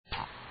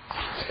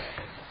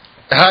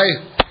Hi,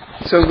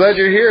 so glad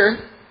you're here,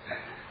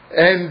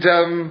 and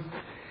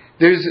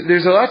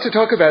there's a lot to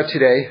talk about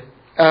today.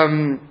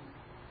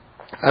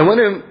 I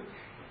want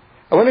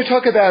to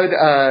talk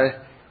about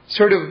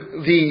sort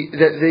of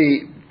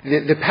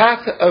the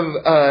path of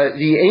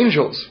the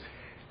angels,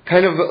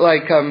 kind of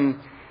like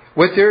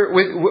what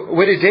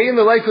a day in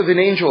the life of an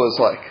angel is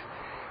like.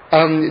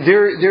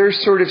 Their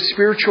sort of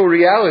spiritual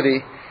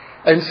reality,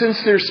 and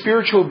since they're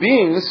spiritual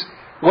beings,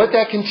 what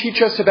that can teach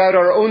us about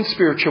our own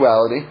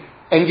spirituality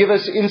and give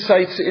us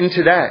insights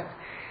into that.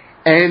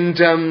 And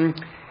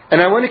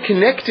I want to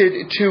connect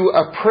it to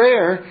a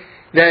prayer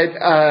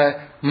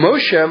that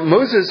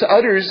Moses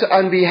utters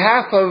on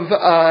behalf of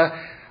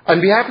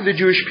the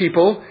Jewish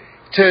people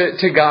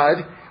to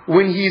God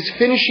when he's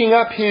finishing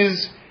up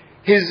his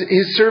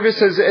service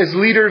as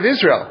leader of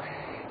Israel.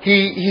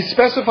 He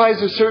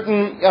specifies a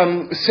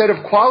certain set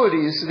of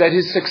qualities that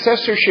his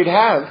successor should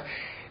have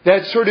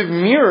that sort of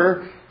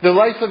mirror the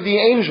life of the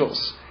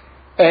angels.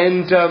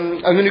 And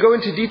I'm going to go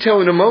into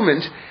detail in a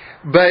moment,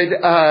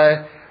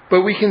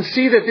 but we can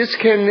see that this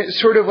can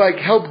sort of like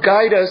help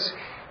guide us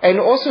and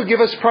also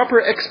give us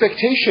proper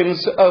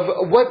expectations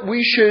of what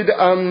we should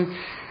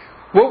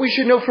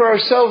know for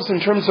ourselves in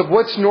terms of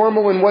what's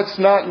normal and what's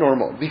not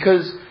normal.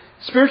 Because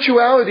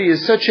spirituality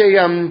is such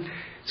an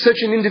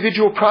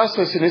individual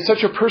process, and it's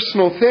such a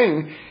personal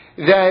thing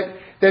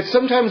that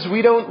sometimes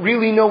we don't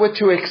really know what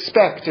to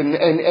expect. And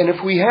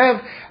if we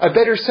have a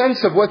better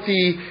sense of what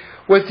the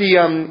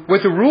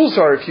rules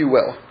are, if you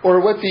will, or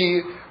what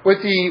the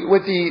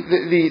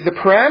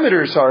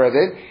parameters are of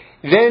it,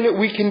 then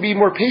we can be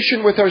more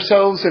patient with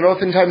ourselves and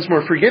oftentimes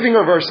more forgiving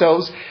of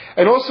ourselves,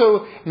 and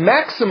also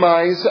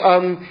maximize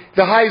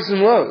the highs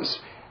and lows.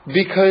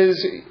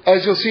 Because,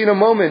 as you'll see in a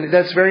moment,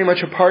 that's very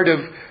much a part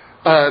of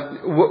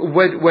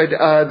what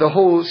the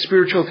whole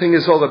spiritual thing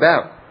is all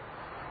about.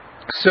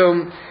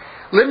 So,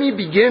 let me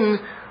begin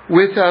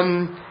with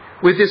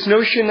this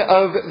notion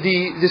of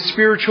the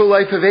spiritual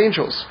life of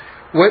angels.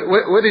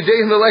 What a day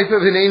in the life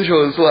of an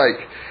angel is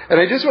like. And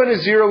I just want to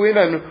zero in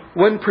on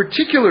one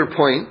particular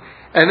point,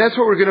 and that's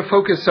what we're going to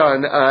focus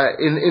on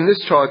in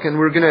this talk, and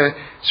we're going to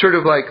sort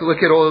of like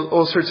look at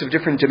all sorts of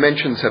different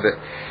dimensions of it.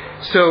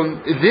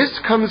 So this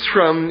comes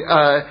from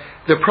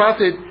the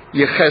prophet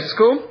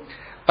Yechezkel,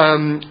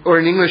 or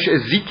in English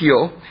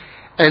Ezekiel,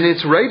 and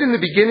it's right in the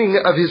beginning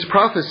of his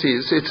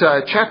prophecies. It's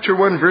chapter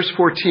 1, verse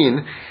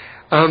 14.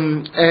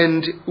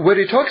 And what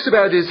it talks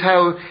about is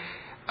how,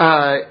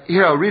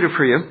 here I'll read it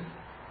for you.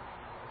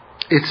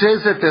 It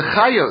says that the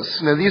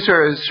Chayos, now these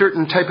are a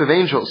certain type of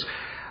angels,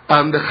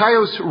 the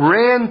Chayos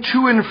ran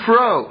to and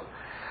fro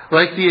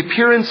like the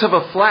appearance of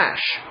a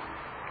flash.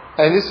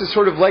 And this is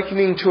sort of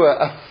likening to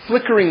a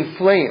flickering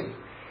flame.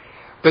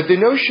 But the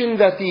notion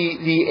that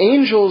the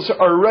angels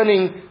are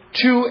running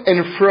to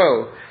and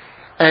fro,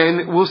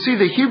 and we'll see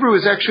the Hebrew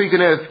is actually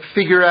going to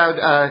figure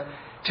out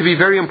to be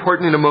very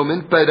important in a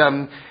moment, but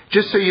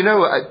just so you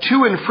know,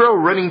 to and fro,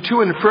 running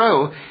to and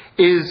fro,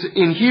 is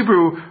in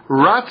Hebrew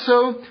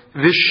ratzo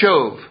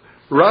v'shov.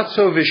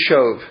 Ratzo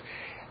v'shov.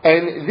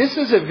 And this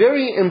is a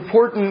very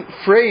important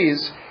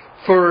phrase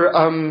for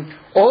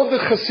all the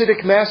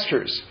Hasidic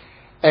masters.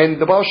 And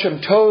the Baal Shem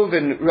Tov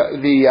and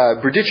the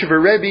Berditchever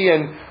Rebbe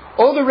and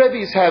all the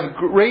Rebbes have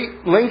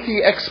great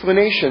lengthy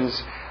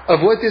explanations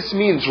of what this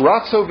means.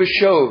 Ratzo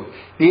v'shov.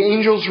 The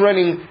angels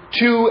running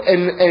to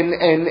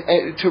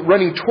and to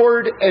running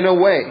toward and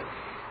away.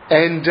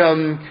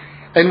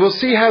 And we'll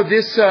see how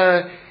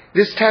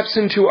this taps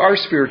into our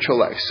spiritual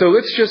life. So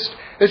let's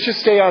just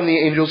stay on the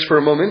angels for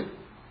a moment.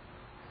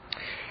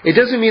 It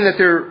doesn't mean that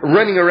they're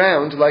running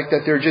around like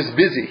that they're just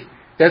busy.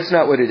 That's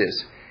not what it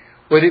is.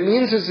 What it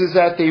means is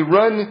that they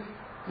run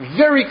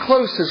very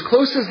close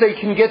as they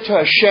can get to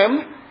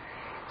Hashem,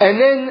 and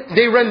then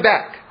they run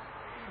back.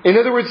 In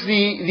other words,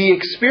 the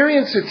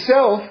experience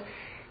itself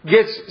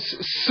gets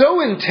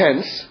so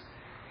intense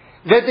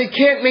that they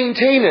can't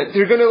maintain it.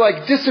 They're going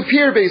to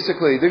disappear,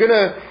 basically. They're going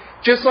to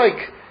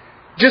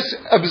just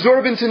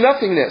absorb into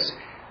nothingness.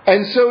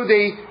 And so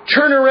they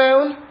turn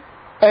around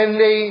and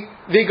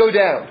they go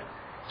down.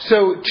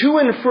 So to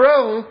and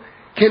fro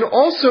can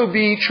also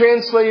be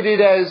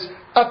translated as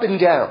up and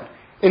down.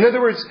 In other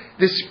words,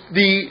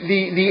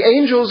 the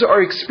angels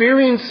are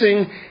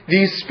experiencing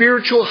these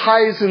spiritual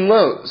highs and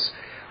lows.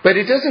 But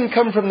it doesn't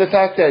come from the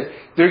fact that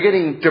they're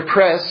getting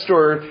depressed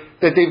or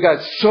that they've got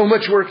so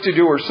much work to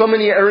do or so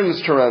many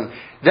errands to run.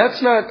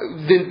 That's not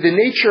the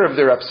nature of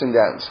their ups and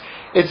downs.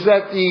 It's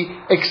that the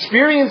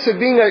experience of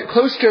being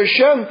close to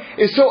Hashem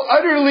is so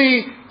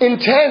utterly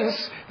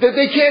intense that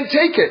they can't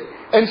take it.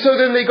 And so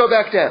then they go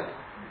back down.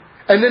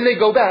 And then they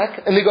go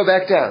back and they go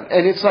back down.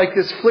 And it's like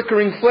this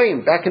flickering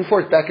flame, back and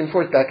forth, back and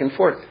forth, back and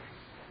forth.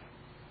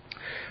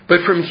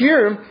 But from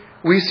here,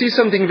 we see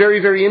something very,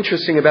 very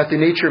interesting about the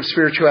nature of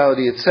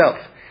spirituality itself,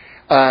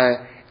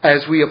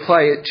 as we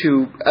apply it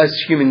to us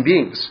human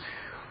beings,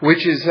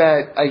 which is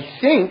that I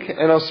think,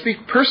 and I'll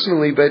speak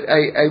personally, but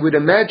I would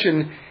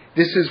imagine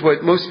this is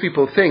what most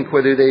people think,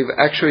 whether they've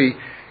actually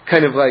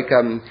kind of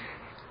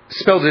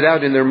spelled it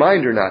out in their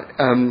mind or not,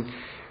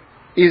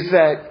 is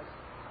that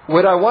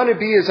what I want to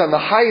be is on the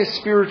highest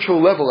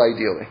spiritual level,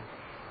 ideally.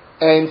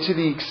 And to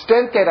the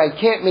extent that I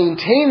can't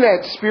maintain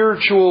that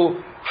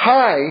spiritual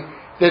high,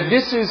 that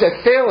this is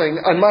a failing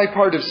on my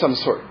part of some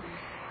sort.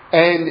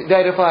 And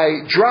that if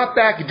I drop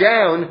back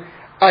down,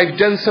 I've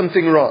done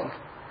something wrong.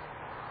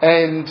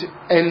 And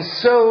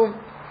so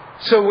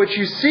what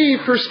you see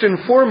first and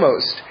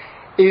foremost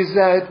is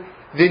that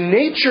the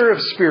nature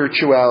of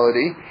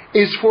spirituality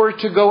is for it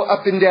to go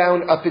up and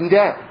down, up and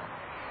down.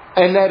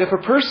 And that if a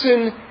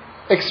person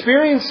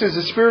experiences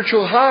a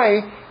spiritual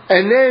high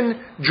and then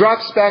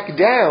drops back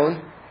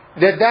down,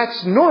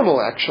 that's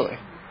normal actually.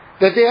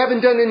 That they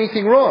haven't done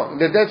anything wrong,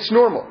 that's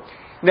normal.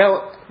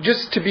 Now,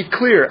 just to be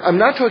clear, I'm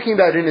not talking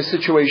about in a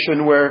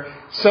situation where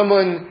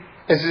someone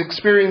is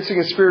experiencing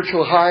a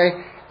spiritual high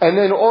and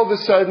then all of a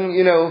sudden,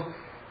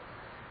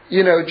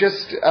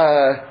 just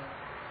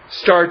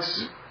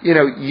starts,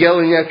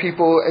 yelling at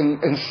people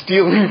and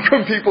stealing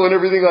from people and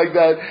everything like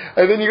that.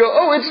 And then you go,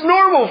 oh, it's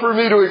normal for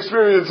me to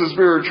experience a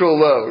spiritual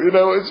low.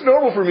 It's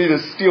normal for me to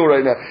steal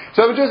right now.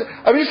 So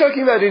I'm just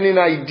talking about in an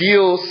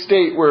ideal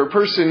state where a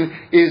person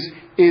is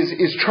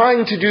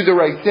trying to do the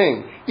right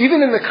thing.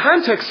 Even in the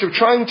context of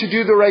trying to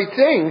do the right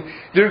thing,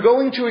 they're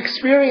going to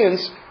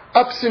experience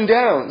ups and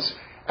downs.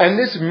 And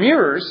this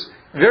mirrors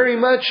very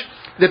much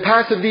the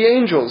path of the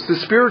angels, the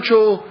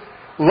spiritual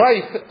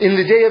life in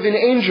the day of an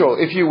angel,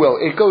 if you will.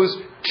 It goes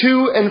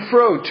to and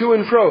fro,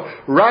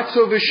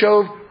 ratzo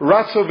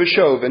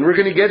v'shov. And we're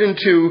going to get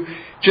into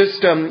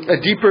just a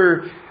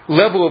deeper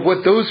level of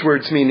what those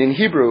words mean in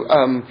Hebrew,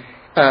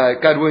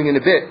 God willing, in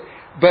a bit.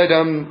 But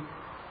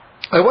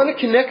I want to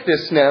connect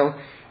this now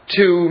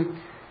to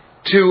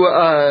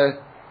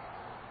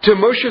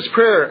Moshe's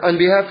prayer on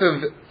behalf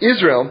of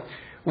Israel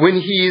when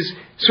he's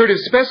sort of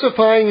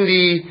specifying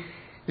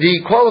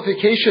the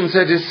qualifications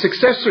that his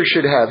successor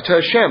should have to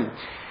Hashem.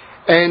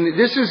 And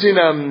this is in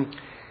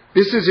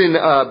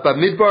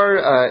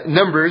Bamidbar,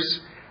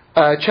 Numbers,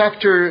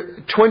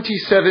 chapter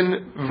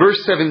 27,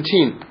 verse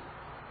 17.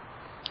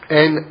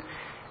 And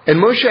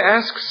Moshe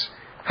asks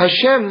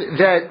Hashem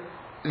that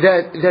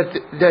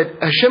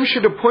Hashem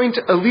should appoint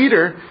a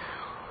leader,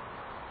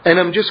 and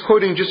I'm just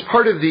quoting just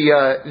part of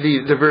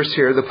the verse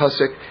here, the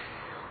pasuk,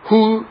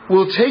 who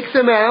will take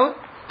them out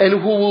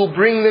and who will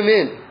bring them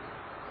in.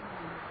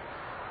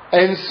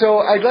 And so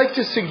I'd like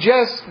to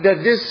suggest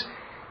that this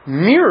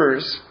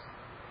mirrors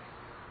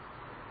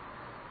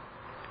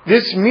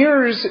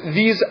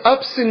these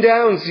ups and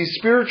downs, these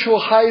spiritual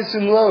highs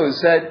and lows,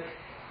 that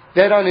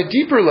on a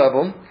deeper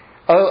level,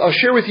 I'll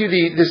share with you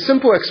the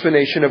simple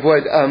explanation of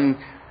what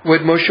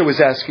Moshe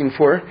was asking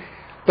for,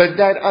 but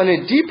that on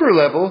a deeper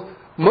level,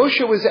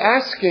 Moshe was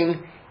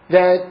asking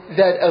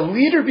that a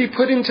leader be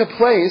put into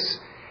place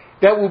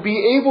that will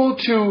be able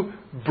to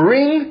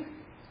bring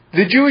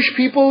the Jewish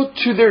people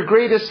to their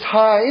greatest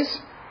highs,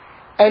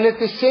 and at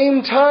the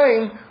same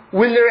time,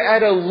 when they're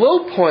at a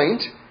low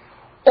point,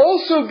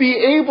 also be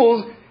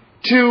able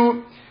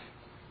to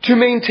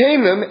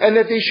maintain them, and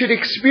that they should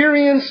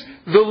experience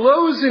the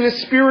lows in a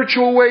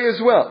spiritual way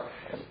as well.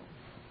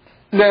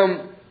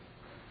 Now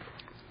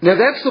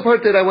that's the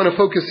part that I want to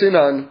focus in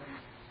on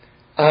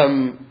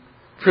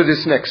for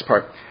this next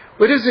part.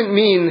 What does it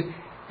mean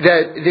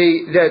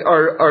that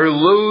our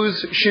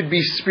lows should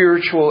be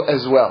spiritual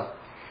as well?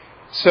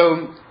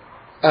 So,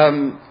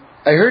 I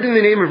heard in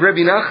the name of Rabbi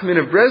Nachman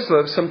of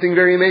Breslov something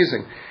very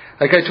amazing.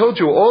 Like I told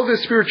you, all the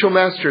spiritual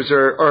masters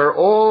are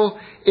all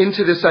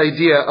into this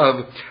idea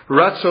of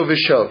ratzo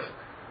v'shov,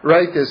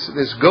 right?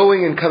 This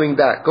going and coming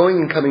back.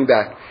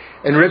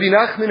 And Rabbi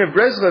Nachman of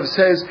Breslov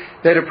says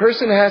that a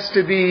person has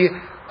to be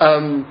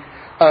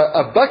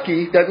a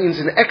baki, that means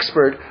an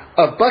expert,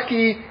 a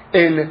baki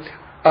in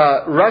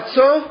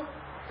ratzo,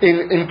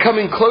 in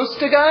coming close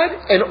to God,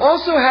 and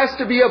also has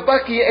to be a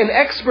baki, an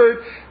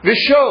expert,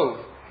 v'shov,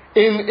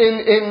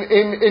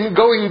 in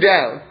going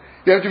down.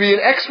 You have to be an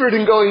expert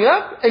in going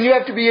up, and you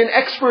have to be an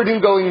expert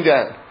in going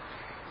down.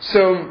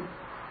 So,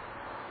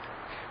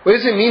 what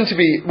does it mean to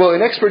be,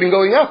 an expert in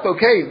going up?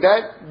 Okay,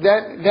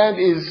 that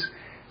is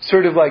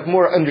sort of like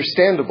more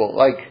understandable.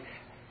 Like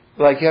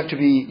you have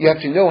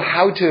to know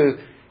how to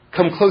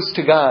come close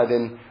to God.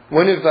 And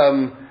one of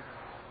the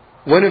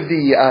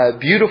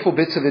beautiful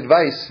bits of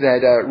advice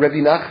that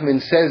Rabbi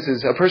Nachman says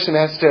is a person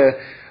has to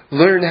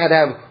learn how to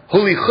have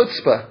holy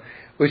chutzpah,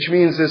 which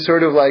means this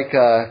sort of like,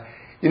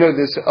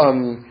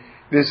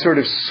 this sort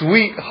of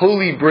sweet,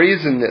 holy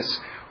brazenness,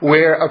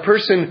 where a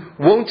person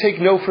won't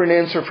take no for an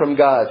answer from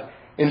God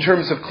in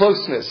terms of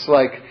closeness.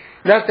 Like,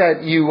 not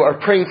that you are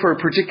praying for a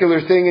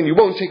particular thing and you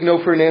won't take no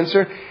for an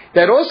answer.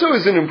 That also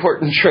is an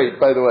important trait,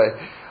 by the way.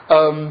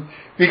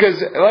 Because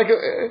like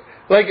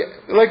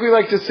we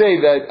like to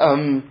say that,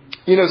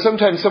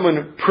 sometimes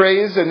someone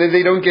prays and then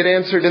they don't get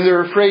answered and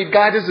they're afraid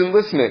God isn't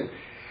listening.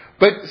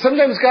 But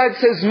sometimes God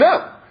says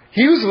no.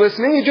 He was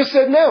listening, he just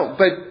said no.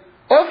 But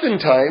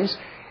oftentimes,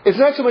 it's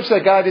not so much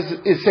that God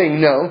is saying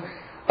no.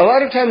 A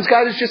lot of times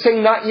God is just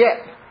saying not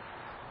yet.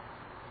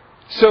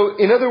 So,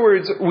 in other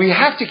words, we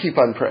have to keep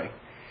on praying.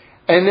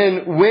 and then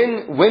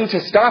when to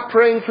stop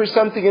praying for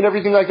something and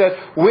everything like that.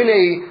 When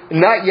a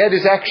not yet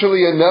is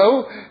actually a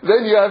no,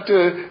 then you have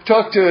to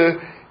talk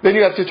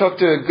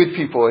to good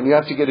people, and you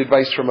have to get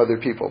advice from other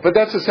people. But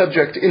that's a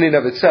subject in and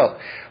of itself.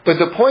 But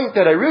the point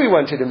that I really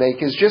wanted to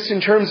make is just in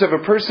terms of a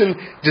person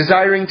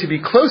desiring to be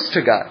close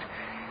to God.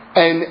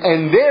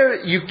 And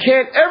there, you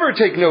can't ever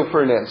take no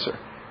for an answer.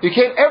 You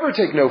can't ever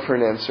take no for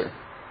an answer.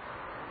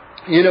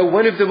 You know,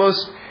 one of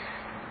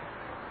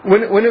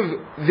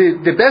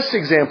the best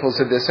examples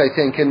of this, I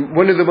think, and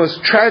one of the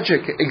most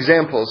tragic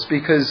examples,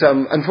 because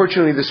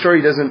unfortunately the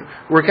story doesn't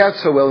work out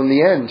so well in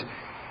the end,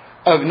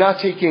 of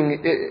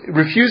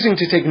refusing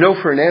to take no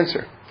for an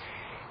answer,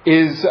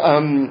 is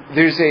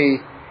there's a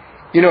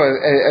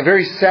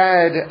very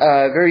sad,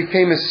 very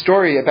famous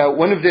story about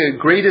one of the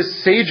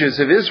greatest sages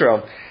of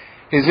Israel.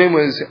 His name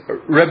was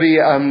Rabbi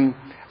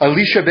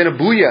Elisha ben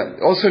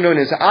Abuya, also known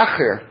as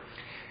Acher,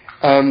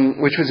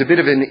 which was a bit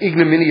of an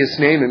ignominious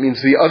name. It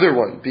means the other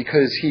one,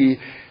 because he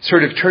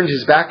sort of turned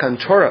his back on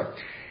Torah.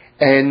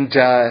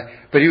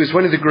 But he was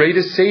one of the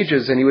greatest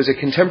sages, and he was a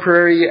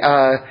contemporary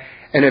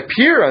and a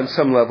peer on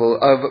some level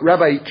of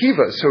Rabbi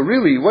Akiva. So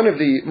really, one of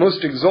the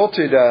most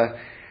exalted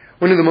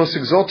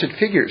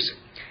figures.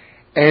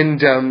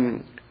 And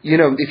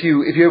if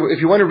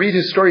you want to read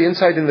his story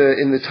inside in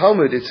the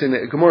Talmud, it's in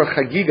Gemara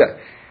Chagiga,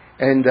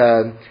 and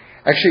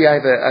actually I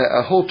have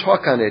a whole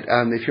talk on it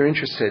if you're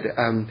interested.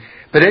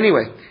 But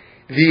anyway,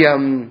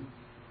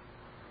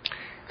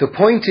 the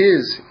point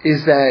is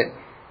that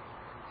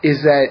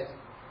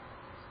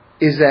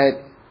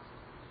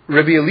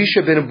Rabbi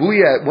Elisha ben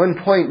Abuya at one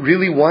point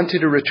really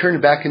wanted to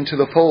return back into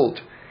the fold.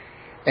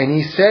 And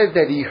he said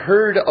that he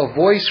heard a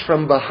voice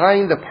from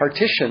behind the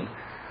partition,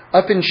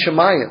 up in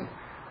Shemayim,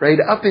 right,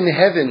 up in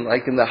heaven,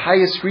 like in the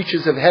highest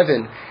reaches of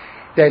heaven,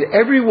 that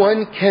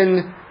everyone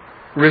can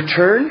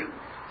return,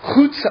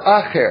 chutz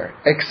acher,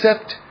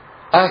 except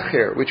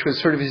Acher, which was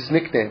sort of his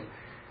nickname,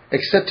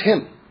 except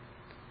him.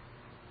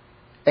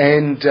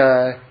 And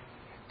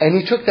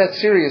he took that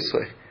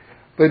seriously.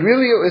 But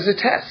really it was a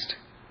test.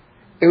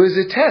 It was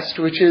a test,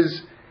 which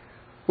is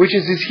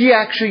he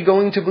actually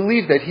going to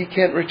believe that he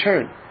can't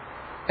return?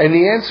 And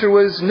the answer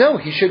was no.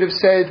 He should have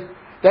said,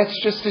 that's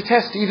just a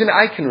test. Even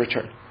I can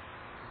return.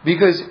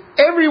 Because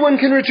everyone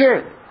can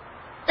return.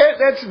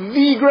 That's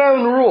the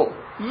ground rule.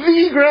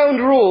 The ground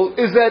rule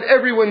is that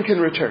everyone can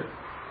return.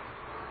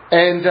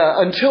 And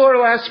until our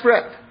last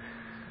breath,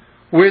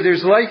 where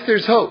there's life,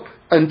 there's hope.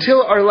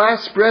 Until our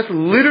last breath,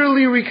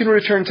 literally we can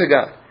return to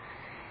God.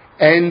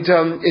 And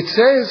it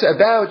says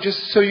about,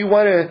 just so you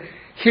want to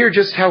hear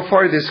just how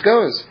far this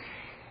goes,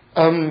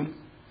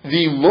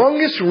 the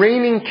longest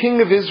reigning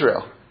king of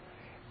Israel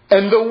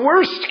and the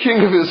worst king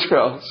of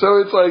Israel. So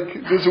it's like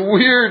this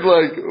weird,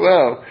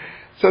 wow,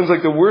 sounds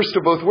like the worst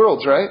of both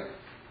worlds, right?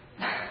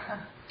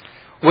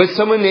 Was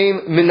someone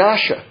named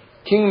Menashe,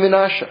 King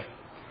Menashe.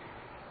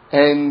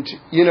 And,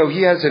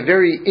 he has a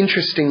very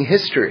interesting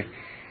history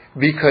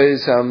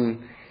because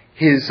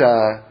his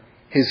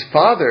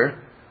father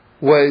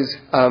was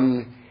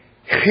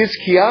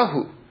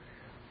Chizkiyahu,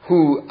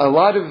 who a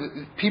lot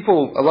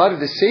of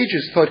the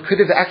sages thought could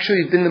have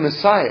actually been the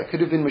Messiah, could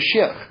have been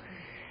Mashiach.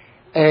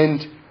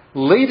 And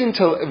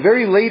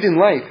very late in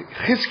life,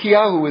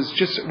 Chizkiyahu was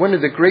just one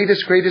of the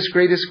greatest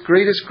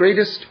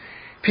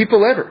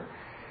people ever.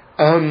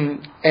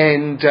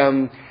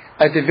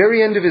 At the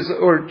very end of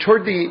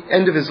toward the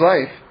end of his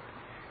life,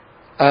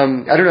 I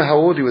don't know how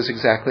old he was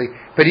exactly,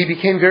 but he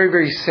became very,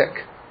 very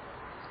sick.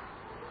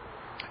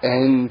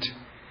 And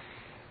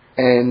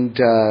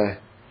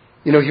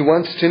he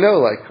wants to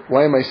know,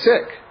 why am I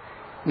sick?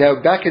 Now,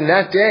 back in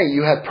that day,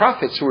 you had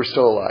prophets who were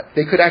still alive.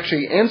 They could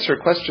actually answer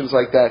questions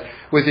like that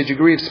with a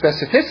degree of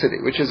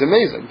specificity, which is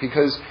amazing,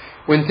 because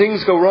when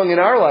things go wrong in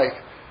our life,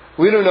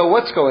 we don't know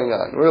what's going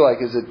on. We're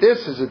like, is it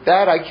this? Is it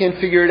that? I can't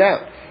figure it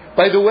out.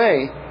 By the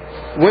way,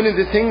 one of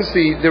the things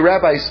the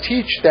rabbis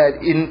teach,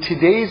 that in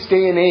today's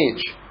day and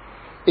age,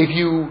 if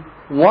you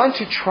want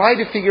to try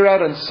to figure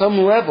out on some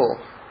level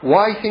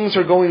why things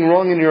are going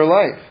wrong in your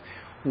life,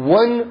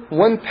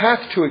 one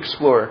path to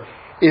explore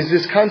is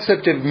this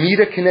concept of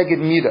mida keneged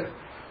mida,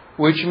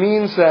 which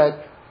means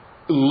that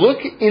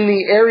look in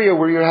the area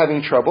where you're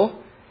having trouble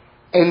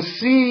and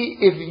see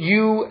if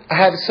you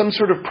have some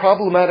sort of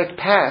problematic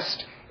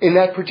past in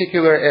that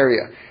particular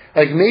area.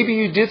 Like maybe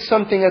you did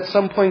something at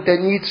some point that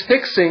needs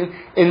fixing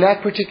in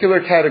that particular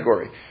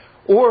category.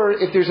 Or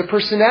if there's a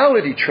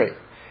personality trait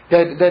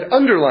that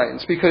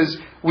underlines, because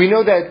we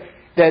know that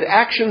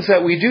actions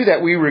that we do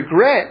that we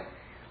regret,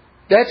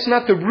 that's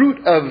not the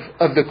root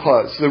of the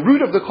cause. The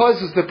root of the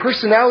cause is the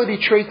personality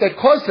trait that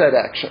caused that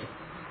action.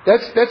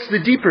 That's the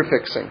deeper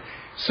fixing.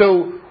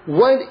 So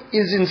what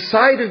is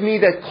inside of me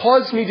that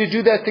caused me to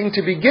do that thing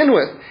to begin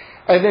with?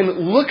 And then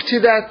look to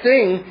that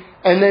thing,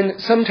 and then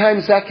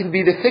sometimes that can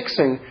be the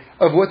fixing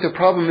of what the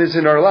problem is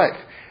in our life.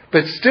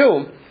 But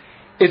still,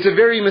 it's a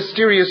very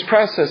mysterious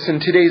process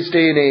in today's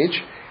day and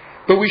age.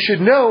 But we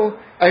should know,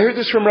 I heard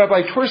this from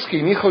Rabbi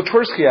Twersky, Micho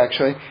Twersky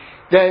actually,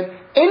 that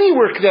any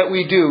work that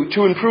we do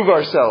to improve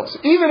ourselves,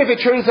 even if it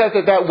turns out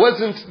that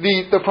wasn't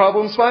the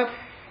problem spot,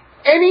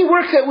 any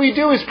work that we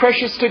do is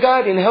precious to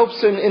God and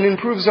helps and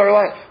improves our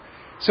life.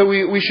 So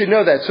we should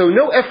know that. So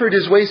no effort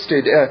is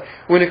wasted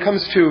when it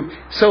comes to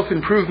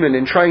self-improvement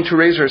and trying to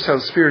raise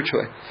ourselves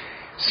spiritually.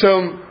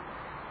 So,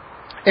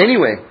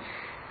 anyway,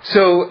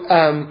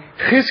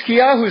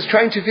 Chizkiyahu is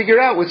trying to figure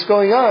out what's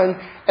going on,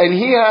 and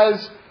he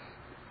has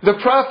the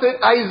prophet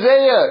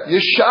Isaiah,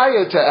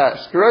 Yeshaya, to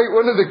ask, right?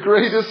 One of the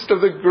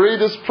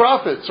greatest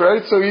prophets,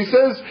 right? So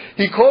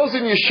he calls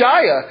in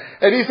Yeshaya,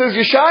 and he says,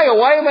 Yeshaya,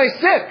 why am I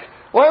sick?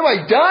 Why am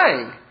I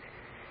dying?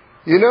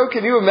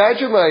 Can you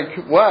imagine,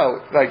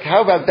 wow,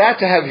 how about that,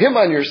 to have him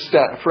on your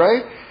staff,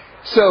 right?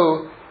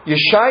 So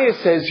Yeshaya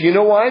says, you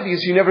know why?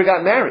 Because you never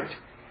got married,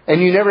 and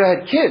you never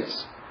had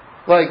kids.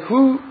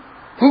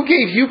 Who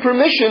gave you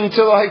permission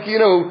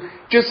to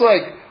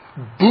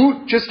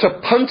just to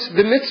punt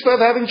the mitzvah of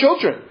having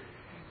children?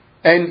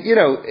 And,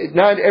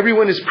 not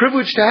everyone is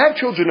privileged to have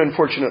children,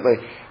 unfortunately.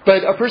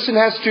 But a person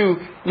has to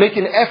make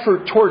an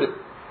effort toward it.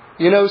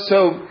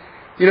 So,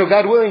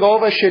 God willing, all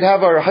of us should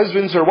have our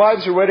husbands or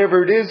wives or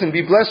whatever it is and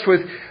be blessed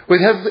with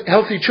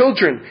healthy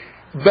children.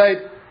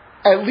 But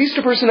at least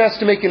a person has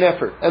to make an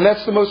effort. And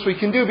that's the most we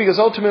can do, because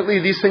ultimately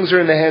these things are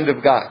in the hand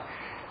of God.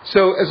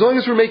 So as long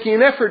as we're making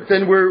an effort,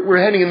 then we're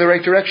heading in the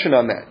right direction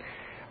on that.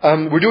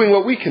 We're doing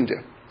what we can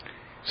do.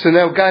 So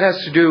now God has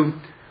to do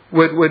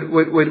what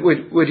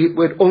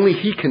only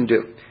He can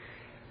do.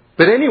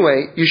 But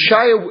anyway,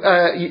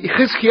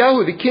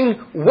 Chizkiyahu, the king,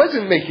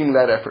 wasn't making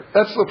that effort.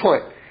 That's the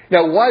point.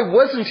 Now, why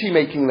wasn't he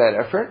making that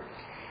effort?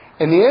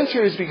 And the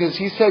answer is because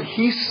he said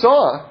he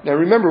saw, now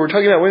remember, we're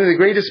talking about one of the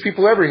greatest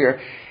people ever here,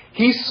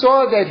 he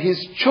saw that his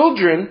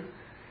children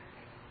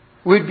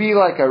would be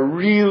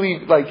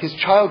his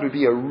child would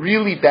be a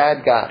really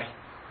bad guy.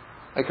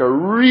 A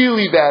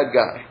really bad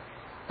guy.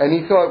 And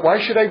he thought, why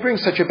should I bring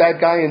such a bad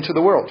guy into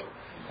the world?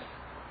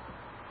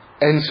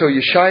 And so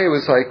Yeshaya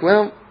was like,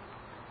 well,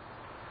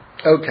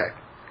 okay.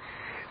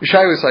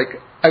 Yeshaya was like,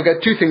 I've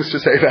got two things to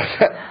say about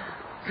that.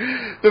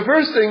 The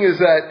first thing is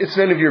that it's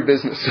none of your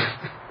business.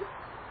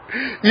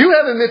 You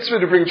have a mitzvah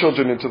to bring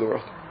children into the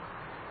world.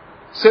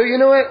 So you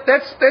know what?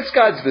 That's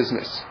God's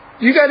business.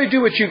 You got to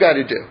do what you got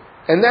to do.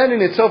 And that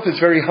in itself is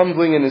very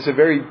humbling and is a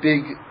very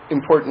big,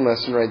 important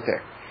lesson right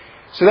there.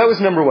 So that was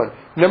number one.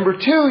 Number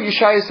two,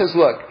 Yeshaya says,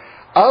 look,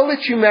 I'll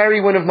let you marry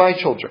one of my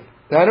children.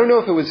 Now, I don't know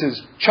if it was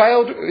his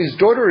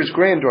daughter or his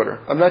granddaughter.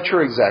 I'm not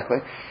sure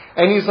exactly.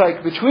 And he's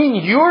like, between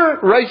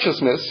your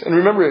righteousness, and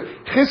remember,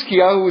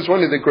 Chizkiyahu was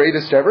one of the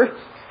greatest ever,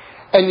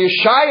 and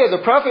Yeshaya, the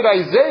prophet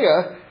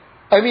Isaiah,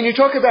 you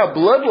talk about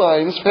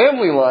bloodlines,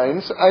 family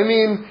lines,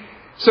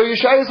 so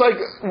Yeshaya's like,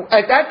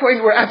 at that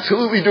point, we're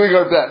absolutely doing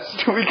our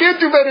best. We can't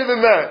do better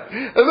than that.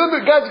 And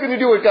then God's going to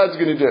do what God's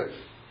going to do.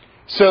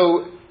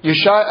 So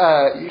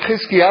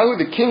Chizkiyahu,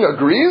 the king,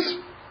 agrees,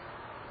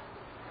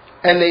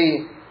 and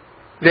they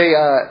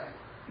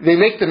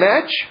make the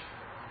match,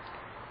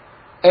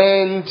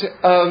 and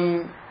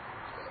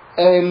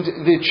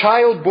the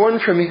child born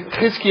from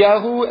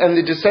Chizkiyahu and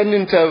the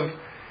descendant of,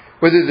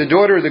 whether the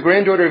daughter or the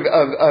granddaughter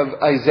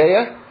of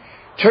Isaiah,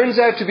 turns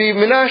out to be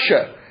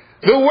Menashe,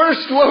 the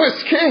worst,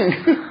 lowest king.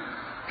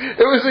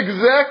 It was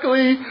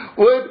exactly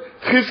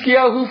what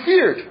Chizkiyahu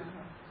feared.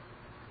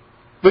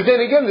 But then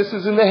again, this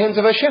is in the hands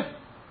of Hashem.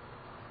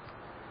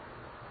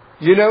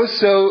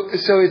 So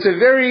it's a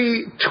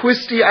very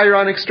twisty,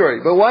 ironic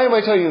story. But why am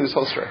I telling you this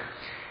whole story?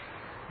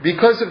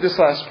 Because of this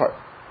last part.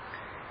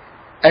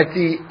 At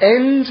the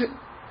end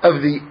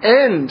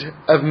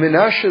of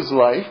Menashe's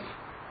life,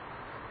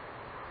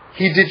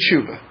 he did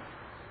tshuva.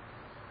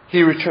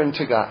 He returned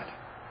to God.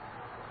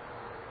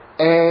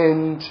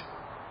 And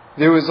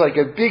there was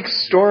a big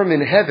storm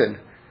in heaven.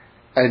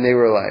 And they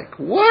were like,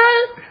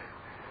 what?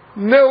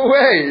 No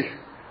way.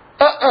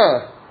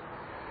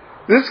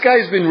 This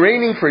guy's been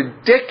reigning for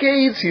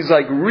decades. He's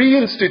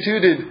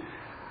instituted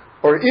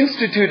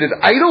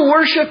idol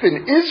worship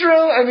in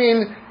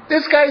Israel.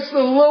 This guy's the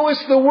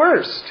lowest, the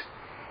worst.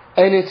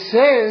 And it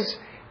says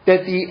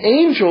that the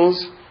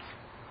angels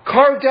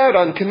carved out,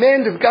 on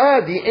command of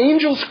God, the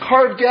angels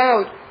carved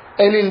out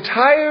an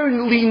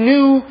entirely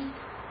new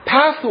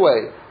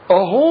pathway,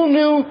 a whole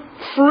new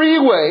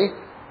freeway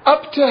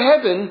up to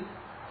heaven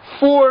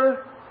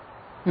for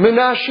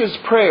Menashe's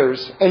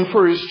prayers and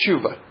for his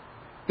tshuva,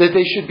 that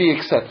they should be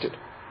accepted.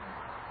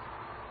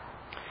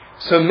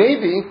 So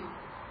maybe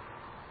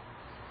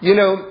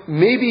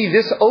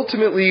this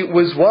ultimately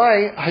was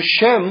why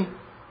Hashem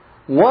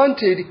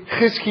wanted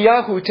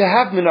Chizkiyahu to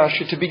have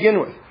Menashe to begin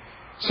with.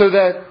 So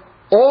that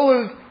all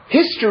of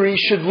history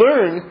should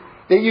learn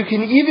that you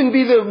can even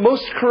be the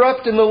most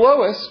corrupt and the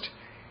lowest,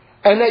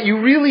 and that you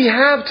really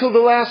have till the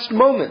last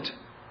moment.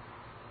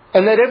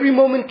 And that every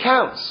moment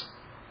counts.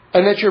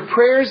 And that your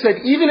prayers, that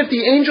even if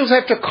the angels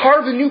have to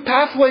carve a new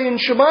pathway in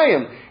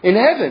Shemayim, in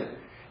heaven,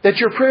 that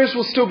your prayers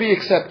will still be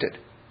accepted.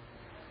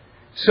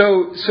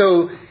 So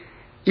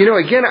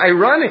again,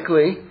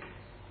 ironically,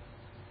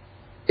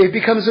 it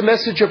becomes a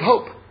message of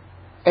hope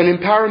and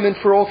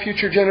empowerment for all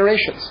future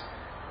generations.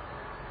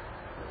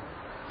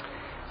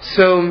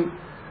 So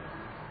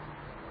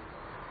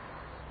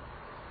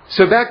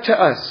back to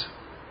us.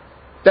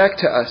 back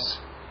to us.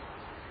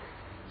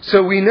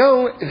 So we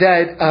know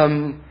that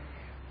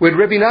what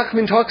Rabbi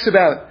Nachman talks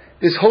about,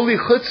 this holy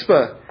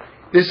chutzpah,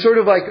 this sort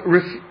of like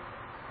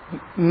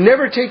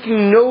never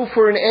taking no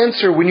for an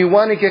answer when you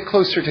want to get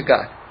closer to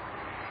God.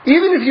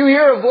 Even if you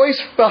hear a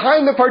voice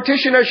behind the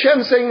partition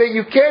Hashem saying that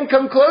you can't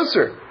come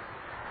closer,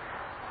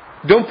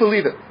 don't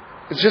believe it.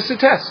 It's just a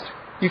test.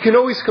 You can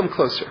always come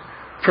closer.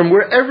 From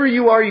wherever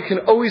you are, you can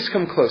always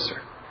come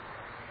closer.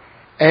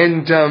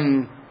 And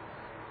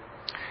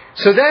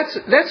so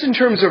that's in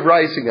terms of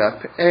rising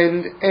up.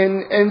 And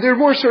there are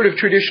more sort of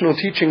traditional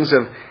teachings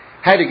of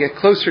how to get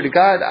closer to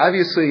God.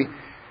 Obviously,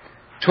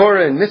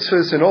 Torah and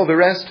mitzvahs and all the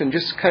rest, and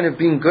just kind of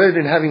being good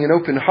and having an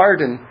open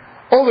heart and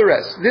all the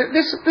rest.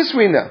 This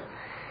we know.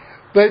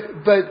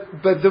 But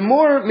the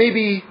more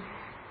maybe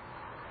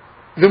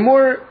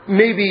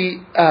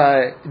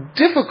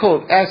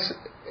difficult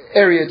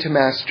area to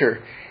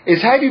master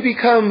is how do you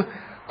become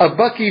a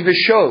baki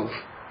v'shov?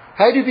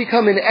 How do you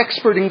become an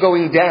expert in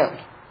going down?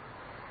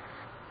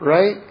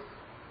 Right?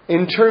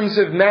 In terms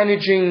of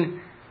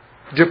managing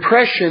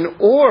depression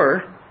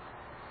or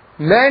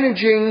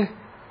managing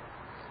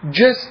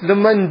just the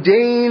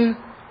mundane,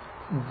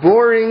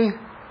 boring,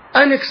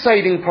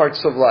 unexciting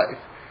parts of life.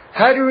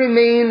 How to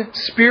remain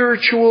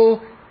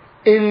spiritual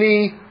in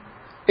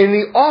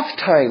the off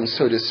times,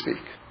 so to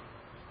speak.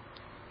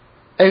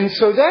 And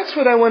so that's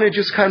what I want to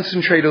just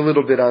concentrate a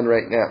little bit on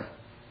right now.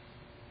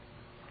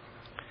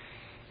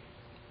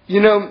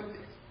 You know,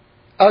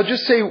 I'll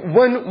just say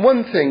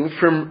one thing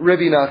from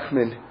Rebbe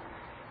Nachman.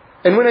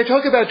 And when I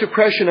talk about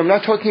depression, I'm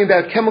not talking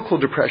about chemical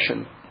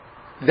depression.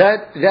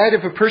 That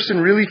if a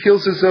person really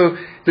feels as though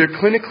they're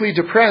clinically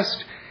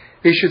depressed,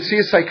 they should see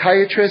a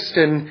psychiatrist,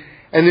 and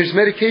there's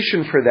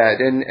medication for that.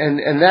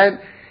 And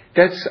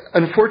that's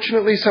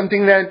unfortunately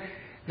something that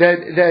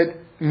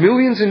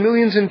millions and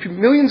millions and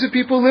millions of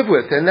people live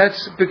with, and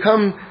that's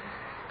become,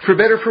 for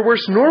better or for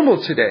worse, normal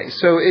today.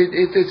 So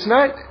it's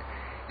not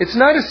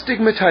a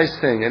stigmatized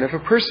thing. And if a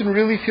person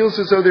really feels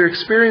as though they're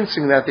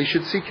experiencing that, they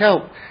should seek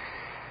help.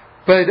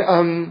 But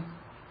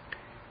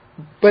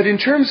in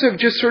terms of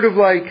just sort of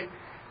like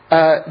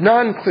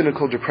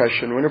non-clinical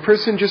depression, when a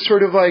person just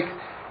sort of like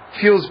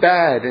feels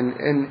bad,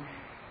 and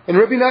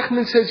Rabbi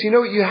Nachman says,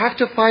 you have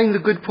to find the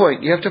good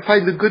point. You have to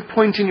find the good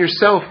point in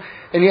yourself,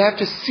 and you have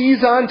to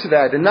seize on to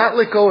that and not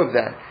let go of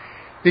that,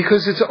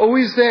 because it's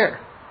always there.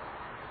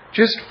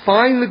 Just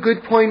find the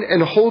good point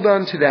and hold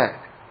on to that.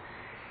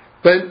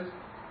 But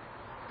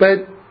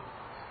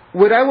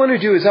what I want to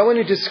do is I want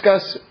to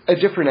discuss a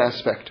different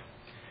aspect,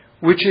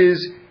 which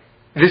is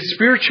the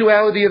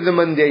spirituality of the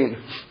mundane.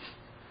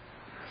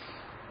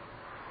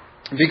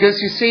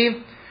 Because you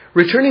see,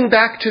 returning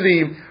back to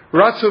the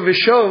Ratzo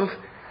V'Shov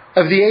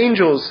of the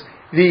angels,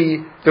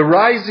 the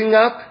rising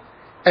up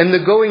and the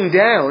going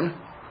down,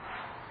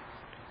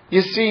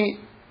 you see,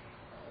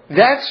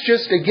 that's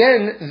just,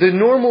 again, the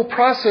normal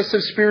process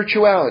of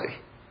spirituality.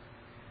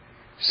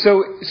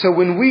 So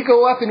when we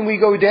go up and we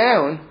go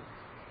down,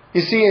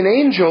 you see, an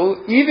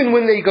angel, even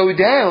when they go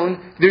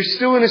down, they're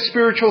still in a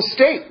spiritual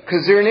state,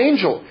 because they're an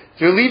angel.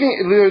 They're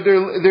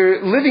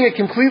living a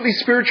completely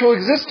spiritual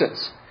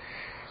existence.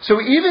 So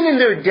even in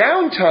their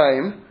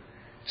downtime,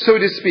 so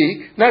to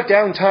speak, not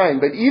downtime,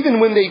 but even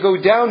when they go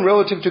down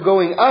relative to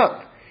going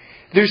up,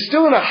 they're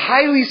still in a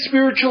highly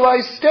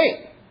spiritualized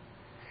state.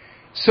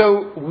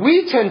 So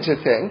we tend to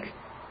think,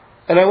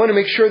 and I want to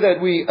make sure that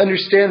we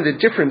understand the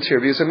difference here,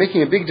 because I'm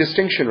making a big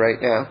distinction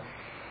right now,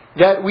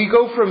 that we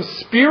go from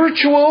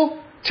spiritual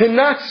to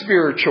not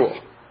spiritual.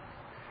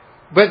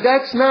 But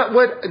that's not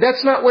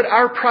what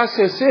our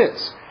process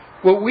is.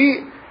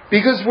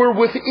 Because we're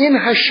within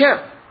Hashem.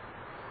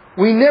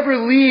 We never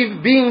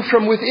leave being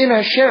from within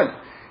Hashem.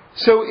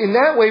 So in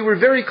that way, we're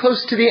very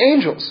close to the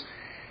angels.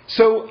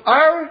 So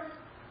our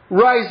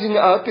rising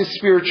up is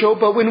spiritual,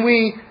 but when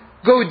we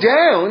go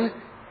down,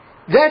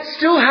 that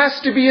still has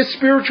to be a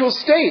spiritual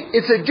state.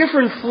 It's a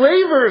different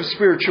flavor of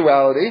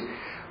spirituality,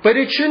 but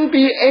it shouldn't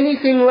be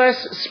anything less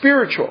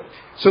spiritual.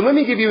 So let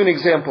me give you an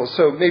example,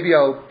 so maybe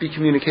I'll be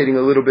communicating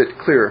a little bit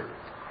clearer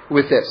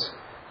with this.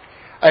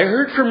 I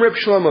heard from Reb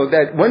Shlomo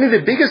that one of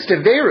the biggest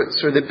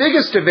averas, or the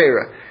biggest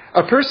avera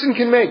a person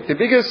can make, the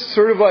biggest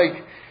sort of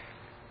like,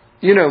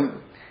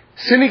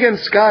 sin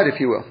against God, if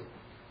you will,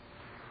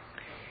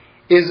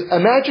 is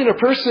imagine a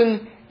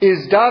person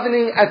is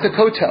davening at the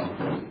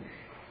kotel,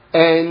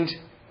 and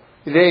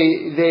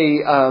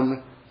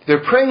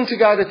they're praying to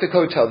God at the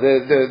kotel,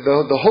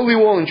 the holy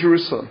wall in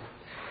Jerusalem,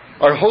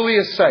 our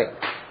holiest site.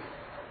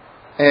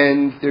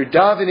 And they're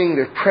davening,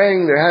 they're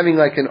praying, they're having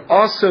like an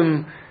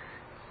awesome,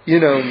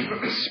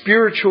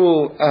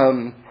 spiritual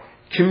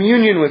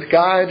communion with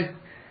God.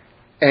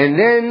 And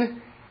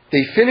then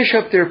they finish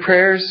up their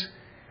prayers,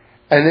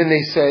 and then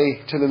they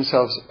say to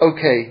themselves,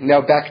 okay,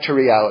 now back to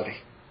reality.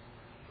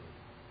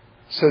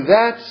 So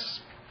that's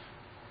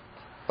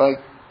like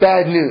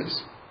bad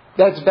news.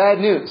 That's bad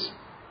news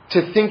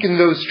to think in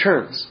those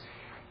terms.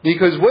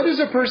 Because what is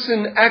a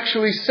person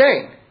actually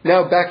saying?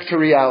 Now back to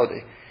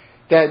reality.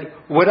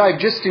 That what I've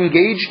just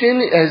engaged in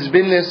has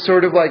been this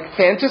sort of like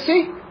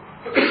fantasy?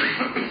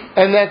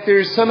 and that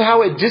there's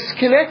somehow a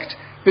disconnect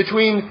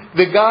between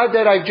the God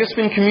that I've just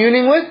been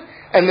communing with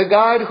and the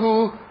God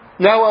who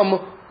now I'm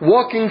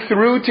walking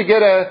through to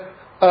get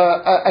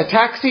a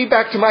taxi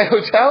back to my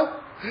hotel?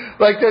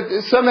 Like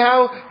that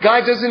somehow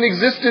God doesn't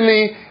exist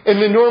in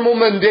the normal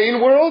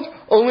mundane world,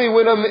 only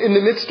when I'm in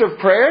the midst of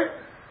prayer?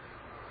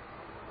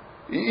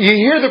 You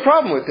hear the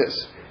problem with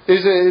this.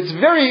 It's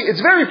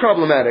very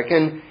problematic.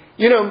 And,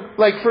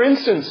 like for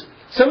instance,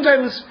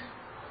 sometimes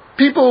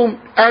people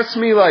ask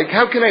me like,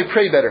 how can I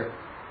pray better?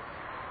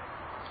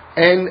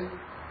 And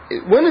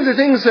one of the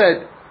things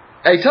that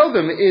I tell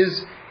them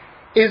is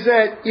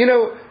that,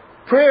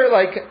 prayer,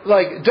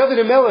 like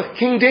David HaMelech,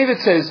 King David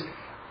says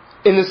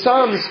in the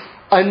Psalms,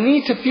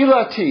 Ani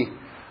tefilati,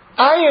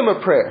 I am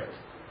a prayer.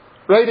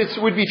 Right? It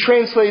would be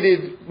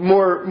translated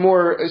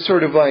more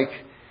sort of like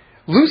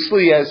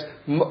loosely as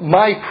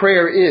my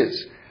prayer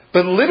is.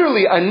 But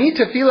literally, Ani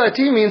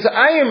tefilati means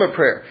I am a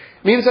prayer.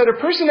 It means that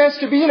a person has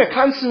to be in a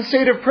constant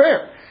state of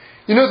prayer.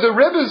 The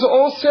Rebbes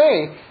all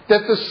say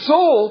that the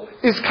soul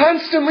is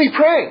constantly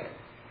praying.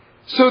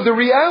 So the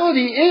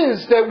reality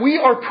is that we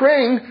are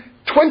praying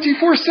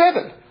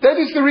 24/7. That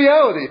is the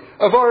reality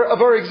of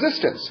our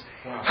existence.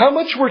 Wow. How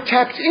much we're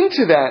tapped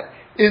into that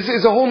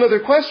is a whole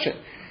other question.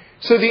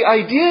 So the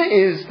idea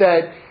is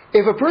that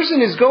if a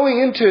person is going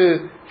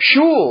into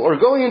shul or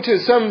going into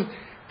some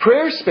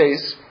prayer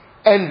space,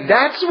 and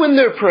that's when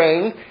they're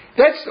praying,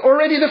 that's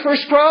already the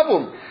first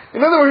problem.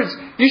 In other words,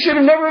 you should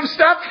have never have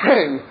stopped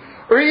praying.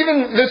 Or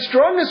even the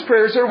strongest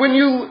prayers are when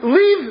you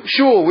leave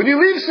shul, when you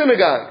leave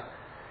synagogue.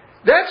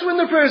 That's when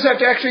the prayers have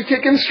to actually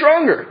kick in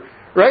stronger.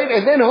 Right?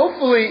 And then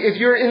hopefully, if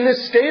you're in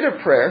this state of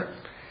prayer,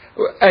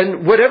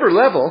 and whatever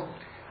level,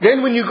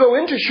 then when you go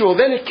into shul,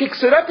 then it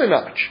kicks it up a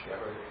notch.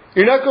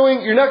 You're not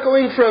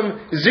going from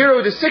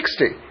 0 to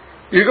 60.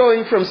 You're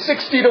going from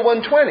 60 to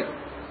 120.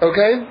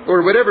 Okay?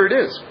 Or whatever it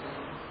is.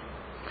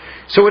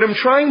 So what I'm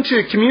trying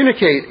to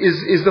communicate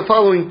is the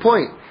following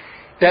point.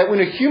 That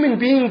when a human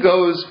being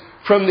goes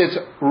from this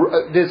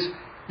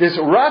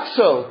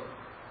ratzo,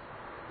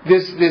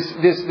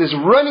 this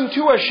running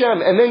to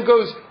Hashem, and then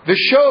goes the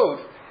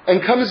shov,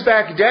 and comes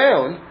back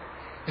down,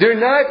 they're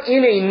not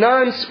in a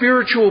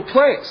non-spiritual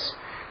place.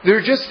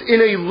 They're just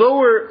in a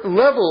lower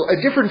level,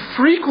 a different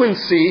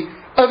frequency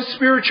of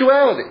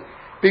spirituality.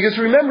 Because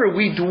remember,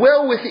 we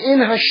dwell within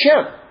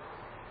Hashem.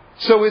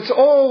 So it's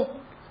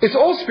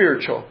all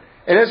spiritual.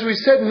 And as we've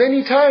said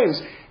many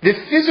times, the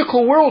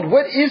physical world,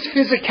 what is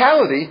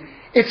physicality?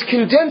 It's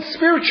condensed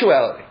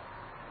spirituality.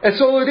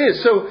 That's all it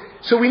is.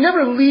 So we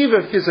never leave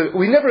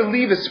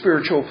a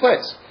spiritual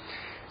place.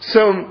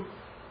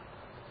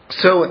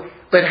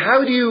 But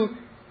how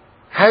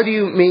do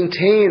you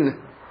maintain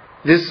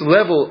this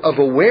level of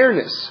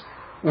awareness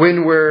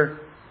when we're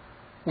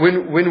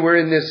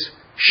in this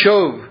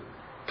shov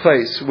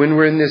place, when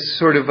we're in this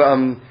sort of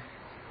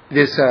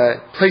this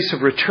place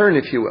of return,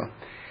 if you will?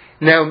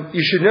 Now,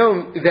 you should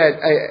know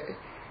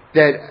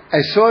that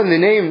I saw in the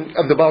name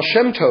of the Baal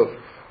Shem Tov,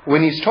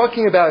 when he's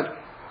talking about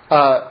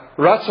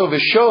ratzo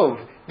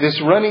v'shov, this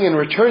running and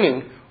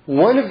returning,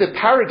 one of the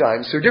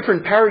paradigms, there are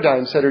different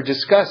paradigms that are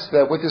discussed,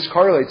 that what this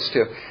correlates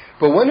to.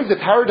 But one of the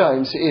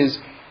paradigms is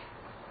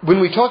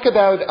when we talk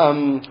about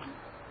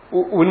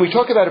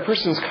a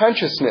person's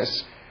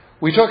consciousness,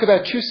 we talk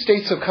about two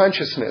states of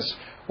consciousness.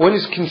 One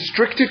is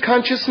constricted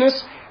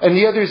consciousness, and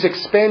the other is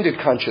expanded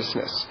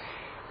consciousness.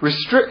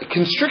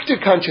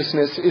 Constricted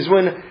consciousness is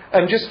when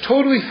I'm just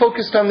totally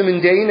focused on the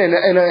mundane,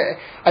 and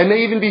I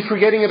may even be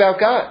forgetting about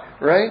God,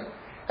 right?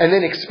 And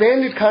then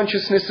expanded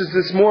consciousness is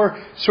this more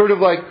sort of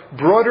like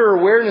broader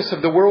awareness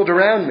of the world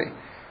around me.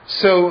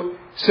 So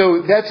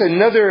that's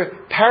another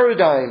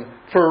paradigm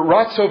for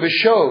ratzo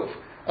v'shov,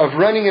 of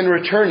running and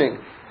returning.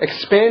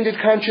 Expanded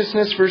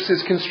consciousness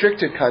versus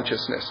constricted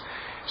consciousness.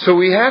 So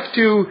we have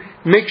to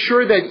make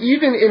sure that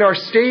even in our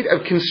state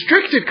of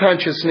constricted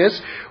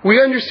consciousness,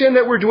 we understand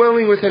that we're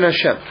dwelling within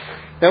Hashem.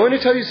 Now I want to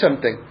tell you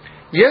something.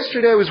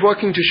 Yesterday I was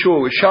walking to shul,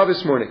 it was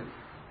Shabbos morning.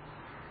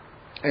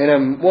 And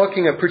I'm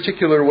walking a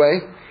particular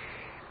way,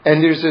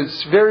 and there's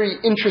this very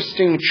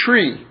interesting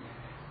tree,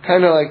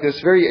 kind of like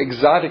this very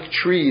exotic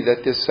tree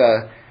that this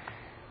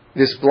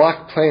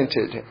block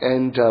planted,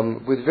 and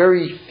with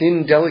very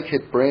thin,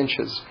 delicate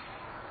branches,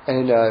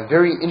 and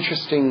very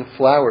interesting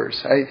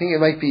flowers. I think it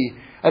might be,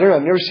 I don't know,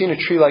 I've never seen a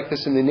tree like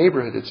this in the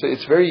neighborhood.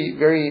 It's very,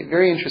 very,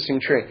 very interesting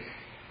tree.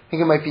 I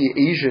think it might be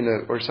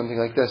Asian or something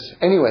like this.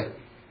 Anyway,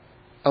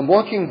 I'm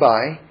walking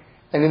by,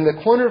 and in the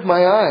corner of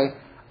my eye,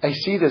 I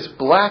see this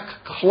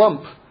black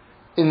clump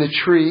in the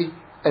tree,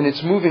 and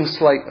it's moving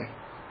slightly.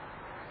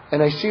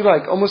 And I see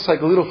almost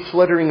like a little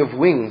fluttering of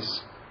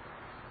wings,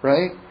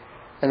 right?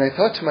 And I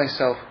thought to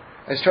myself,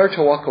 I started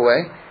to walk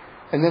away,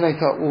 and then I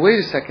thought, well, wait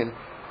a second,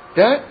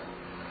 that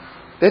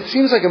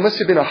seems like it must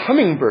have been a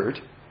hummingbird,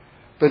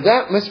 but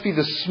that must be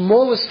the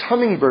smallest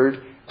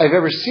hummingbird I've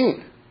ever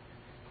seen.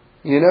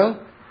 You know?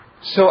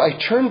 So I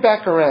turned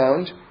back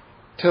around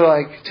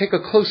to take a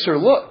closer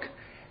look.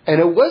 And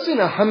it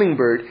wasn't a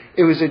hummingbird,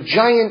 it was a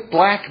giant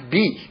black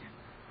bee.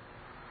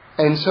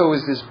 And so it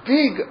was this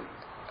big,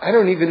 I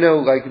don't even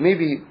know,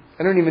 maybe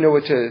I don't even know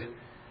what to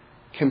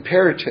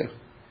compare it to.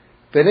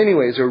 But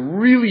anyways, a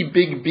really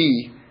big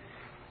bee,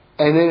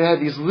 and then it had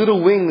these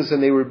little wings,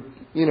 and they were,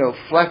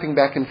 flapping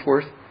back and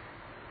forth.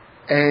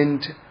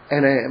 And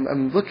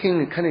I'm looking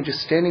and kind of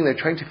just standing there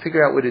trying to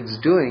figure out what it's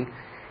doing,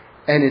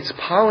 and it's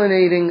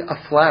pollinating a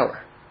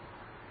flower.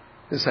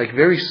 This like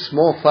very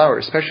small flower,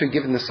 especially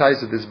given the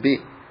size of this bee,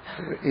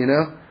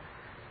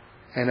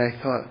 And I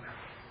thought,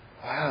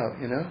 wow,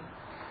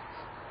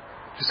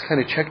 just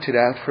kind of checked it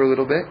out for a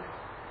little bit.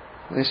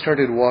 And I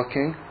started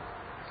walking,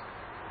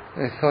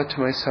 and I thought to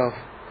myself,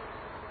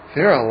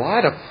 there are a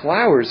lot of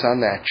flowers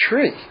on that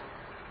tree,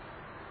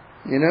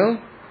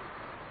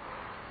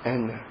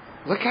 And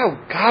look how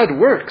God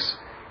works.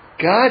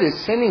 God is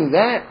sending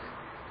that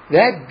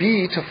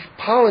bee to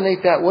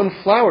pollinate that one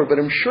flower, but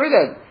I'm sure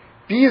that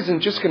bee isn't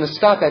just going to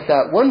stop at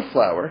that one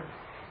flower.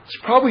 It's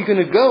probably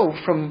going to go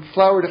from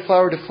flower to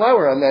flower to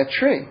flower on that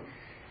tree.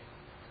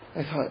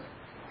 I thought,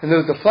 and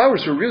the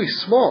flowers were really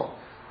small.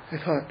 I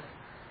thought,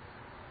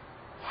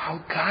 wow,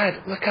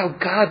 God,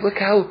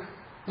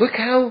 look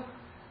how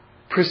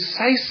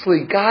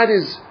precisely God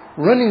is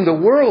running the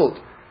world.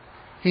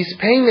 He's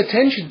paying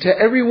attention to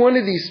every one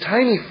of these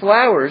tiny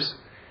flowers.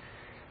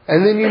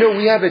 And then,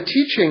 we have a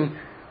teaching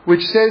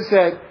which says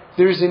that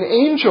there's an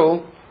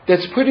angel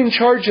that's put in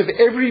charge of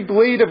every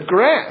blade of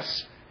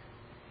grass,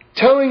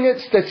 telling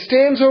it that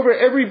stands over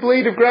every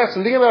blade of grass.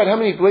 And think about how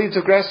many blades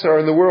of grass there are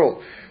in the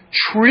world.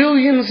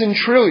 Trillions and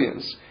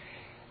trillions.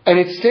 And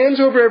it stands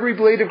over every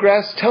blade of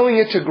grass, telling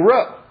it to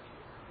grow.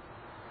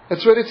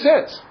 That's what it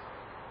says.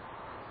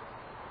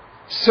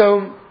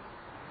 So,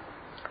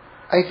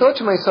 I thought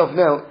to myself,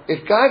 now,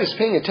 if God is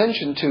paying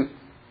attention to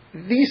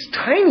these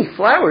tiny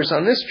flowers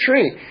on this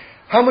tree,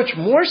 how much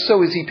more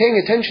so is He paying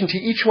attention to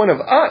each one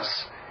of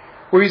us,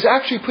 where He's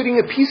actually putting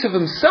a piece of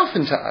Himself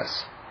into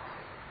us?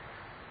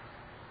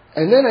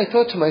 And then I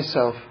thought to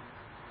myself,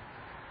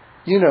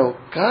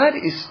 God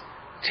is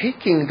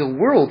taking the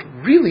world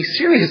really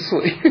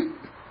seriously.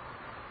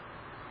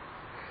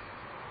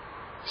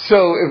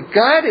 So if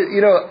God,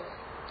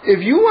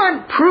 if you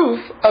want proof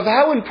of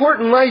how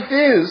important life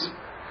is,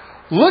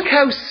 look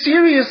how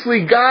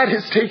seriously God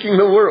is taking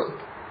the world.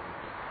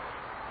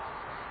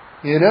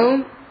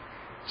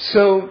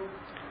 So,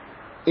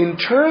 in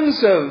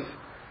terms of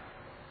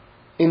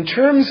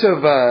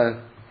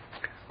our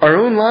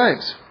own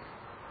lives,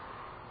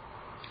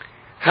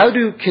 how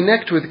to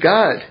connect with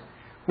God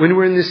when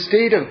we're in this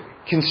state of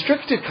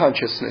constricted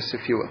consciousness,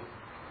 if you will.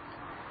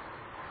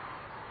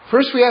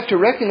 First, we have to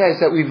recognize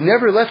that we've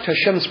never left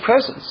Hashem's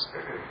presence,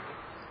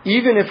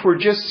 even if we're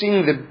just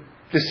seeing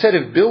the set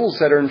of bills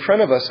that are in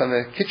front of us on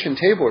the kitchen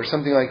table or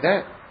something like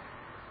that.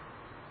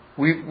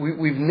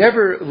 We've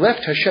never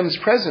left Hashem's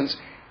presence,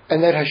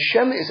 and that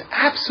Hashem is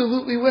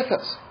absolutely with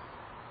us.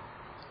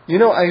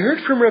 I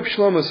heard from Reb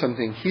Shlomo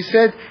something. He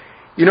said,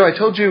 I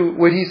told you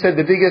what he said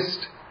the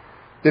biggest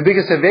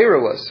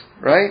Aveira was,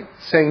 right?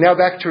 Saying, now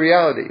back to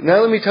reality.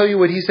 Now let me tell you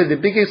what he said the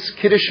biggest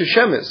Kiddush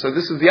Hashem is. So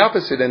this is the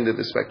opposite end of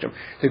the spectrum.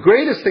 The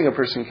greatest thing a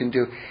person can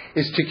do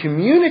is to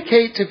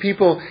communicate to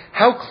people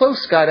how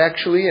close God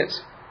actually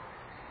is.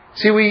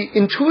 See, we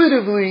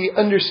intuitively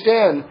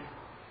understand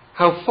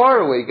how far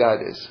away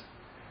God is.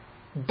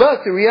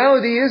 But the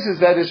reality is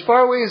that as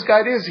far away as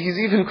God is, He's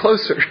even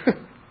closer.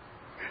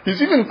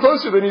 He's even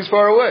closer than He's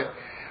far away.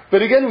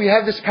 But again, we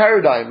have this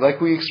paradigm,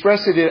 like we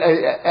express it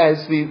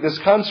as this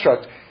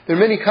construct. There are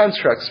many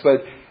constructs,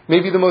 but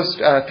maybe the most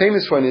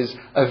famous one is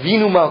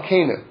Avinu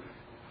Malkeinu.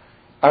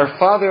 Our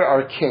Father,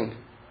 our King.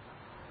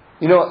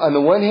 On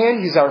the one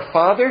hand, He's our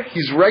Father.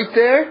 He's right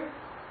there.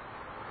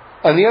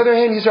 On the other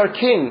hand, He's our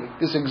King.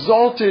 This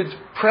exalted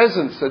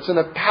presence that's in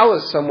a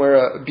palace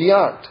somewhere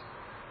beyond.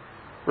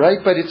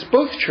 Right? But it's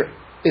both true.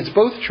 It's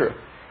both true.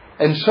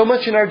 And so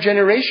much in our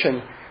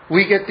generation,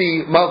 we get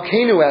the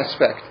Malkeinu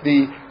aspect,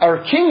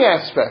 our King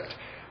aspect,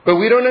 but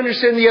we don't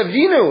understand the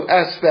Avinu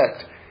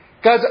aspect.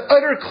 God's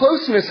utter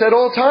closeness at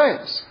all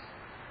times.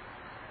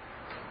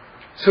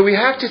 So we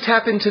have to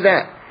tap into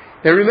that.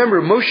 Now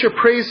remember, Moshe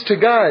prays to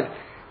God,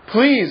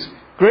 please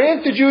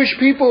grant the Jewish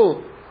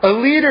people a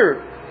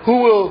leader who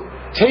will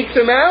take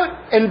them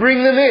out and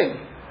bring them in.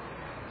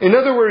 In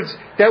other words,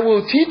 that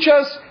will teach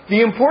us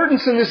the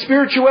importance and the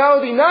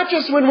spirituality, not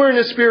just when we're in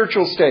a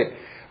spiritual state,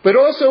 but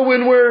also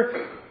when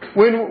we're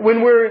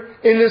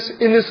in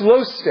this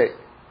low state,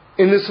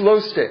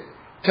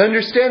 to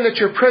understand that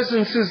your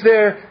presence is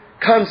there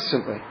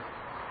constantly.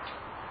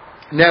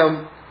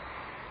 Now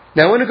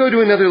I want to go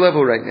to another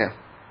level right now.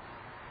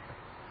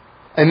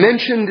 I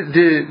mentioned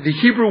the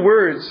Hebrew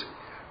words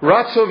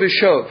Ratzo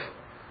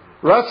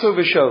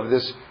V'Shov,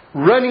 this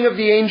running of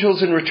the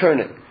angels and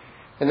returning.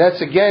 And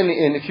that's again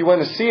if you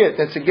want to see it,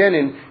 that's again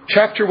in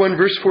chapter 1,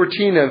 verse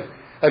 14 of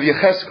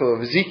Yechezkel,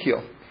 of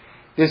Ezekiel.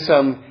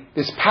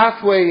 This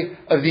pathway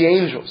of the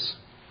angels,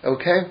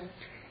 okay?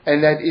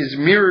 And that is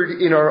mirrored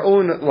in our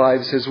own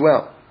lives as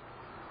well.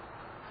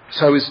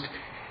 So I was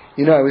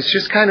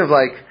just kind of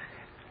like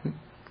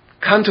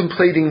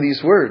contemplating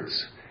these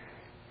words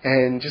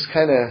and just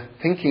kind of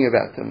thinking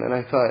about them. And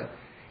I thought,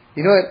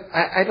 you know what,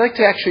 I'd like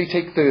to actually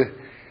take the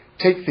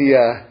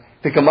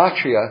the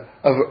gematria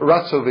of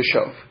Ratzo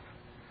V'Shov,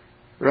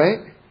 right?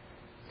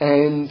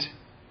 And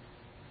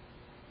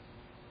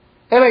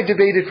I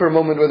debated for a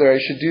moment whether I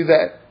should do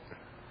that.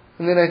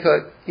 And then I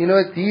thought, you know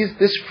what,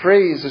 this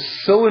phrase is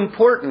so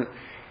important.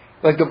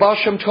 Like the Baal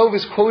Shem Tov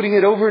is quoting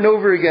it over and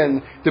over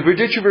again. The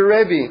Berditchever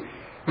Rebbe,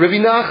 Rabbi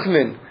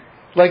Nachman,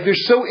 like they're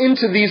so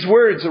into these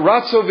words,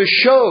 Ratzo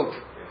V'Shov.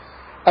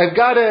 I've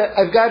got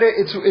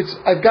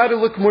to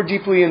look more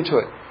deeply into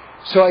it.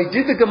 So I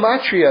did the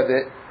gematria of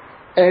it,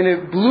 and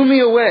it blew me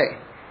away.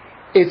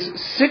 It's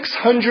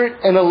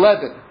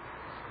 611.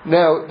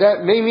 Now,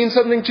 that may mean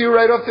something to you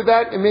right off the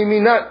bat. It may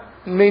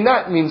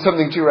not mean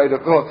something to you right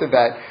off the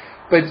bat.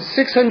 But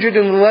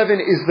 611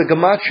 is the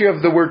gematria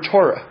of the word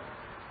Torah.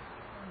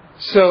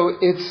 So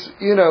it's,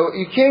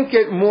 you can't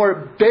get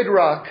more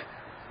bedrock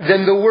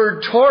than the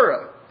word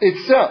Torah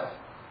itself.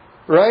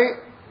 Right?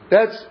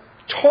 That's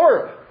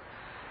Torah.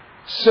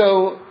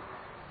 So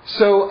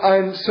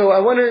I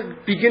want to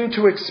begin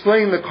to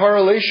explain the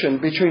correlation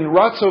between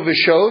Ratzo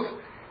V'Shov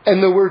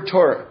and the word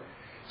Torah.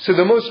 So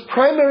the most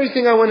primary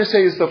thing I want to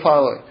say is the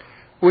following,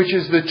 which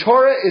is the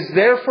Torah is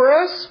there for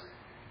us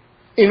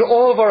in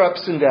all of our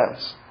ups and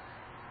downs.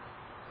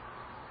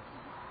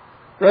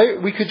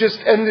 Right? We could just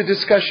end the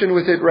discussion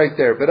with it right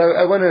there, but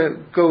I want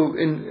to go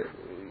in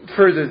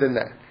further than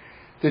that.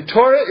 The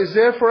Torah is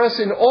there for us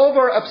in all of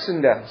our ups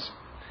and downs.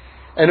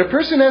 And a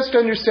person has to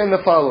understand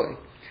the following.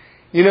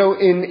 In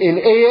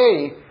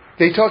AA,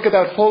 they talk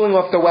about falling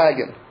off the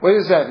wagon. What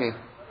does that mean?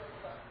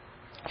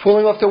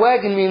 Falling off the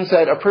wagon means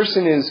that a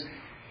person is,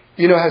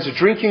 has a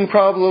drinking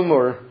problem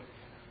or,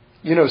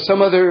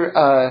 some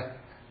other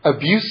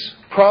abuse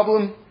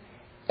problem,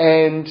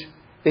 and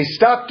they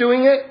stop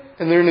doing it,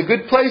 and they're in a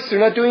good place, they're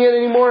not doing it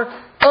anymore.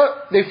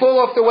 They fall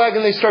off the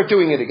wagon, they start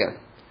doing it again.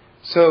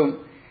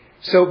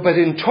 But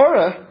in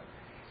Torah,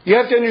 you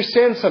have to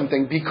understand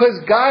something. Because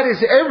God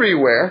is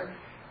everywhere,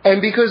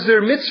 and because there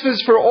are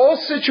mitzvahs for all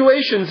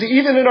situations,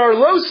 even in our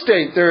low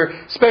state, there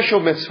are special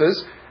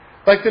mitzvahs,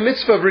 like the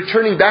mitzvah of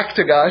returning back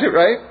to God,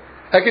 right?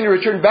 How can you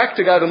return back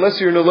to God unless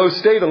you're in a low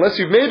state, unless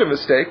you've made a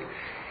mistake?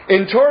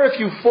 In Torah, if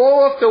you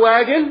fall off the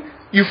wagon,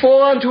 you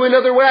fall onto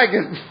another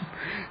wagon.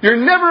 You're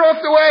never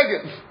off the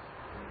wagon.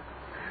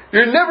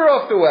 You're never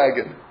off the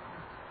wagon.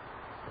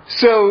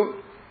 So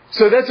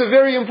that's a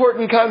very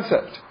important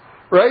concept,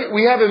 right?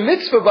 We have a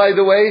mitzvah, by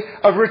the way,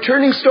 of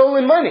returning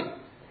stolen money.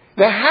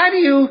 Now, how do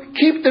you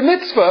keep the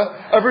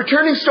mitzvah of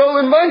returning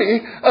stolen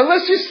money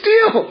unless you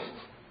steal?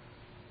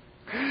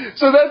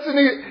 So that's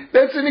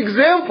an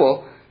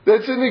example.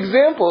 That's an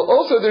example.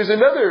 Also, there's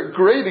another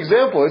great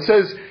example. It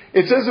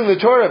says in the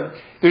Torah,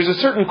 there's a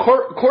certain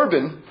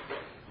korban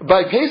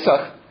by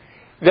Pesach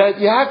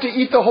that you have to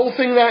eat the whole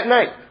thing that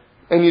night.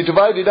 And you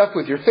divide it up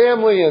with your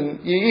family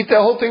and you eat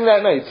the whole thing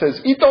that night. It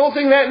says, eat the whole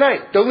thing that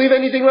night. Don't leave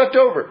anything left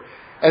over.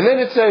 And then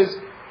it says,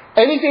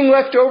 anything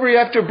left over you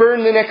have to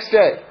burn the next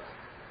day.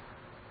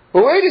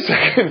 Well, wait a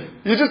second.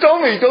 You just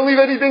told me don't leave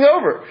anything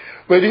over.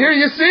 But here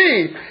you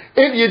see,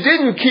 if you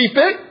didn't keep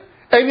it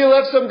and you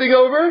left something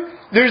over,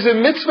 there's a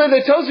mitzvah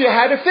that tells you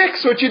how to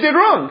fix what you did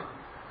wrong.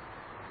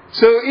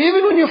 So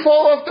even when you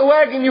fall off the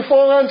wagon, you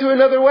fall onto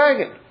another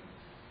wagon.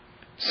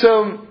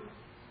 So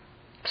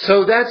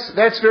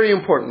that's very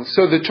important.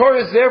 So the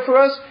Torah is there for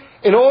us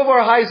in all of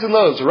our highs and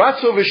lows.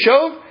 Ratzo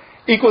V'Shov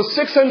equals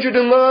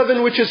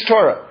 611, which is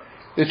Torah.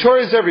 The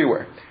Torah is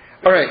everywhere.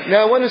 All right.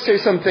 Now I want to say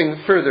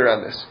something further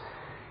on this,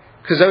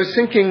 because I was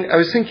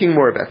thinking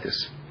more about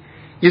this.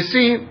 You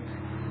see,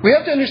 we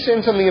have to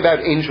understand something about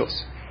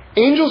angels.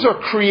 Angels are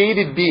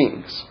created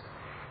beings.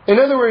 In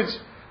other words,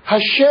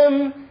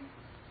 Hashem,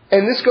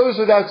 and this goes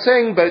without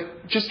saying,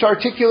 but just to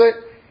articulate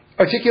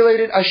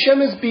it,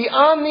 Hashem is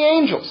beyond the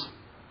angels.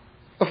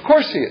 Of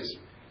course He is.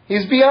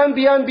 He's beyond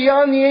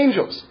the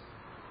angels.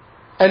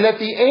 And that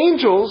the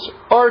angels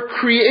are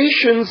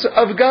creations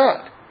of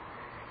God.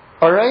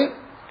 Alright?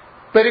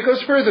 But it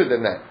goes further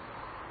than that.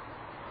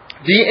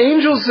 The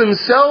angels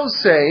themselves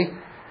say,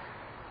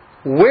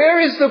 where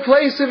is the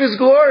place of His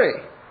glory?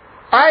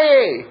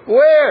 Aye,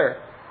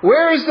 where?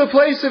 Where is the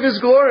place of His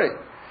glory?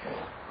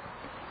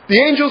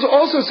 The angels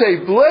also say,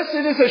 blessed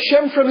is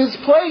Hashem from His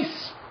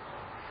place.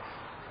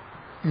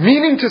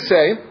 Meaning to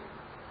say,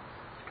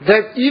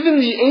 that even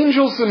the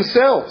angels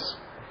themselves,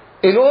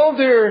 in all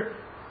their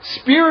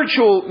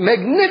spiritual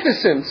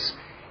magnificence,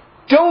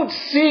 don't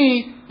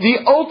see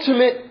the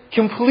ultimate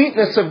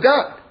completeness of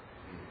God.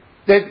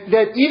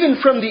 That even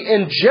from the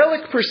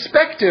angelic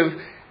perspective,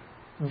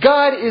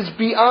 God is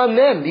beyond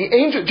them. The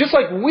angel, just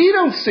like we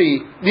don't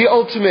see the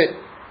ultimate,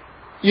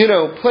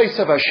 place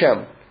of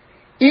Hashem.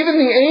 Even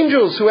the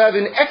angels who have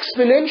an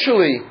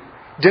exponentially,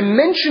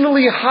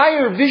 dimensionally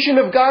higher vision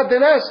of God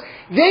than us,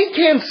 they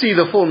can't see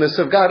the fullness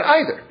of God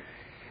either.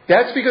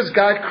 That's because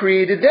God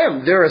created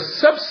them. They're a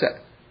subset.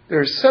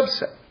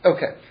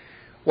 Okay.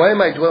 Why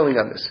am I dwelling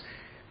on this?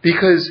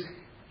 Because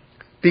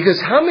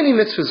how many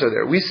mitzvahs are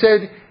there? We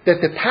said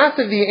that the path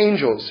of the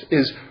angels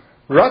is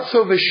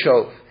Ratzo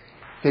V'Shov.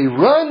 They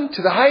run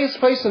to the highest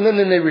place and then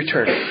they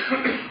return.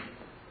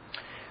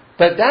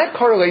 But that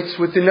correlates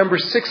with the number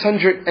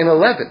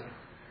 611.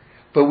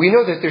 But we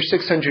know that there's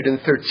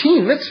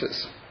 613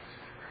 mitzvahs,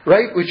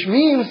 right? Which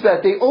means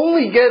that they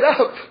only get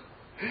up.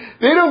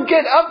 They don't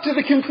get up to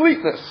the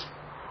completeness,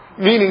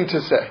 meaning to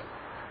say,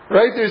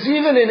 right? There's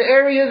even an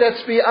area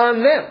that's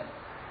beyond them.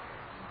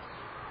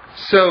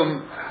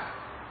 So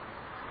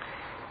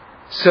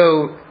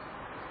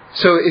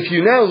if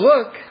you now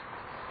look,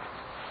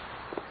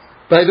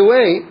 by the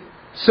way,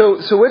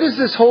 so what is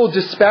this whole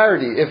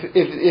disparity?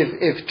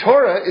 If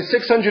Torah is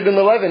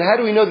 611, how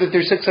do we know that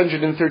there's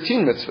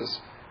 613 mitzvahs?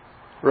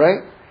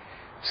 Right?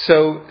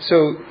 So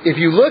if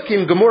you look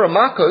in Gemara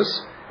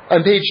Makos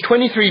on page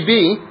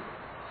 23b,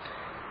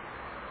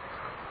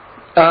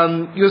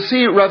 you'll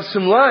see Rabbi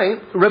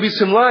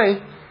Simlai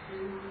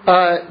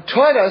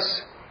taught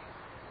us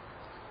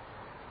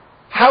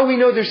how we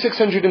know there's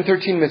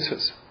 613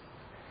 mitzvahs.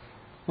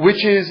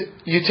 Which is,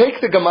 you take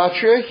the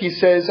gematria, he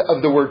says,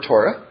 of the word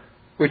Torah,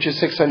 which is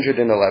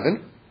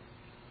 611.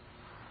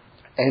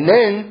 And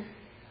then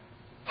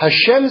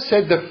Hashem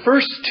said the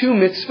first two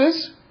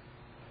mitzvahs,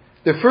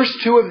 the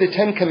first two of the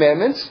 10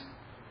 commandments,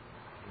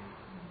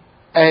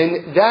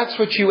 and that's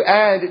what you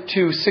add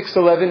to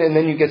 611, and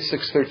then you get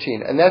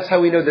 613. And that's how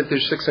we know that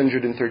there's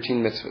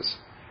 613 mitzvahs.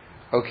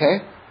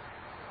 Okay?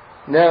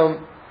 Now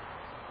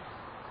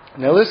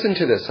listen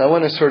to this. I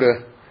want to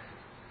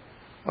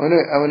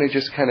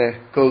just kind of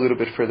go a little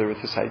bit further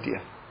with this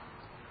idea.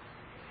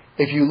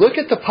 If you look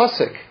at the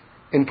pasuk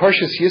in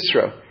Parshas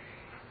Yisro,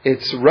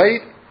 it's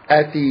right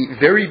at the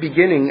very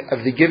beginning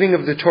of the giving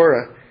of the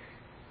Torah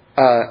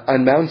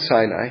on Mount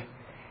Sinai.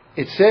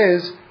 It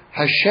says,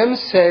 Hashem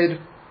said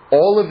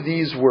all of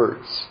these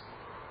words.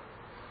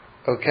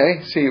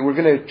 Okay? See, we're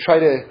going to try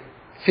to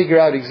figure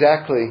out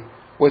exactly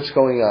what's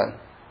going on.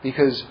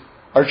 Because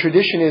our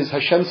tradition is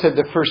Hashem said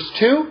the first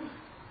two,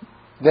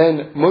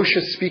 then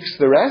Moshe speaks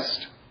the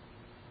rest.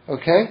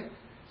 Okay?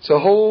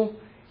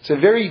 It's a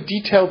very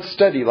detailed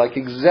study, like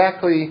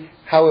exactly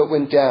how it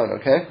went down,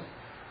 okay?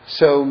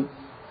 So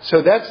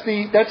that's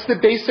the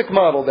basic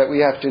model that we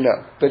have to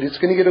know. But it's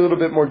going to get a little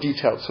bit more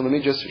detailed, so let me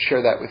just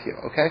share that with you,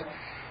 okay?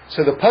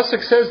 So the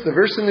pasuk says, the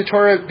verse in the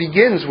Torah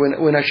begins,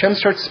 when Hashem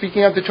starts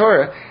speaking out the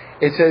Torah,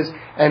 it says,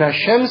 and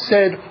Hashem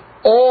said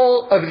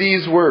all of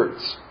these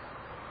words.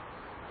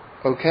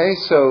 Okay,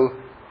 so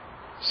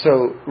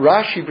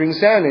Rashi brings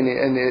down,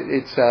 and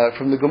it's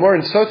from the Gemara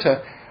in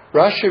Sota,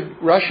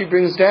 Rashi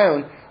brings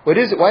down, what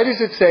is it? Why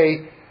does it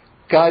say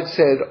God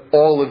said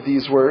all of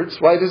these words?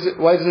 Why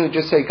doesn't it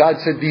just say God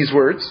said these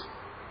words?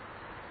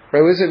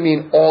 Right? What does it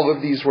mean, all of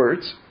these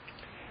words?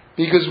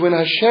 Because when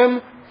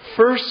Hashem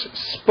first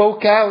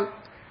spoke out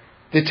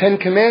the 10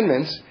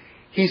 commandments,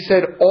 He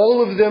said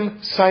all of them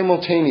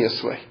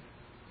simultaneously.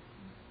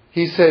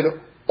 He said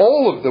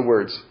all of the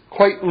words,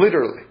 quite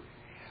literally.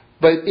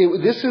 But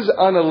this is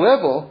on a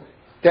level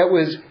that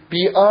was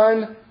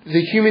beyond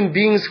the human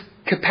being's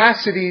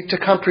capacity to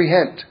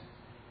comprehend.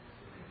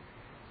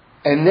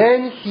 And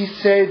then He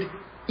said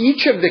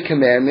each of the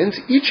commandments,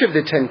 each of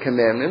the 10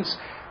 commandments,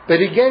 but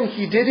again,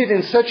 He did it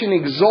in such an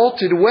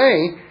exalted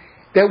way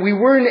that we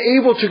weren't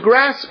able to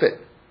grasp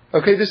it.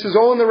 Okay, this is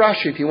all in the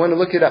Rashi if you want to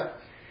look it up.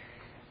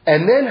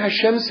 And then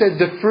Hashem said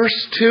the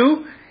first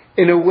two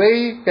in a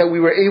way that we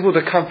were able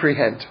to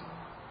comprehend.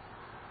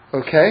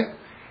 Okay?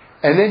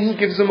 And then He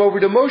gives them over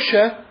to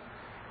Moshe,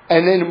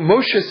 and then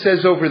Moshe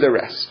says over the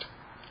rest.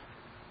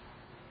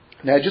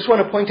 Now I just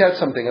want to point out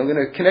something. I'm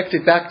going to connect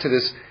it back to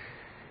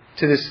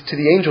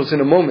the angels in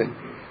a moment.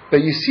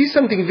 But you see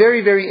something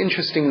very, very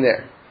interesting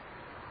there,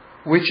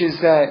 which is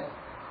that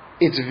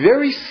it's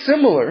very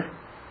similar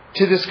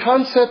to this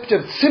concept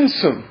of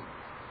tzimtzum.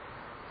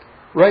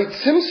 Right?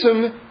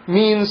 Tzimtzum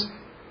means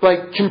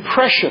like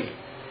compression,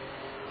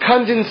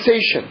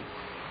 condensation.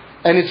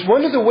 And it's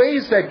one of the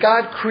ways that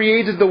God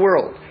created the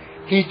world.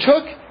 He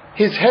took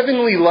His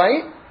heavenly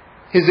light,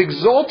 His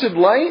exalted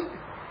light,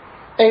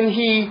 and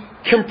He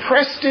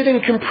compressed it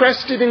and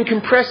compressed it and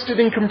compressed it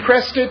and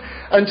compressed it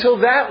until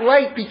that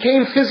light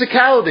became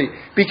physicality,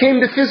 became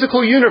the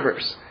physical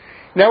universe.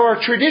 Now our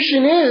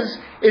tradition is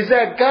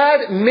that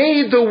God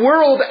made the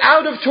world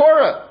out of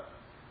Torah.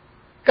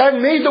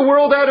 God made the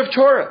world out of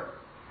Torah.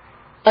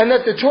 And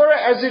that the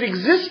Torah as it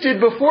existed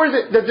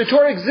that the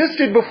Torah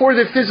existed before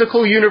the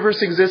physical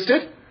universe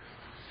existed.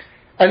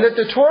 And that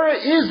the Torah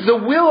is the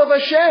will of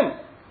Hashem.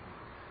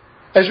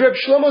 As Reb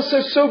Shlomo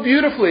says so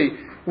beautifully,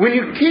 when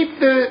you keep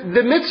the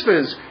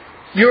mitzvahs,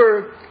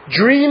 you're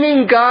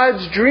dreaming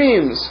God's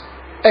dreams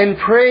and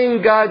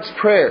praying God's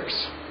prayers.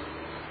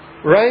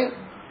 Right?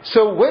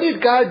 So what did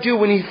God do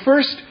when He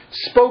first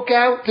spoke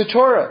out the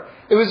Torah?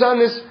 It was on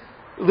this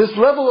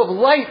level of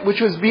light which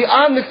was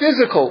beyond the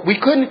physical.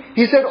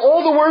 He said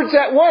all the words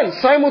at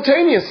once,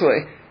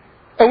 simultaneously.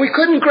 And we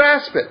couldn't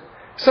grasp it.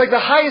 It's like the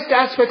highest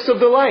aspects of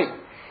the light.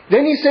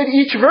 Then He said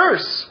each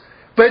verse,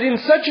 but in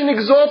such an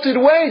exalted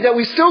way that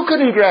we still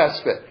couldn't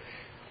grasp it.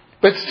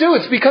 But still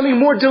it's becoming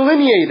more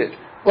delineated.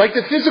 Like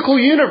the physical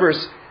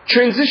universe,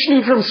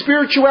 transitioning from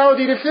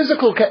spirituality to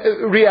physical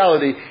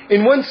reality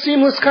in one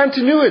seamless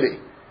continuity.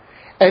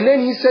 And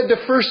then He said the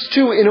first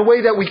two in a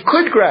way that we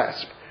could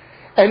grasp.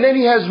 and then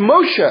he has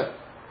Moshe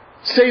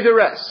say the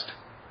rest.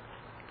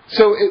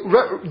 So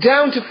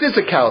down to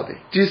physicality.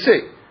 Do you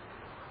see?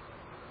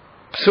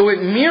 So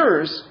it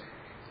mirrors,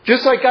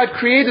 just like God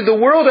created the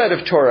world out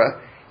of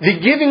Torah, the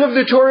giving of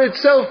the Torah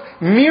itself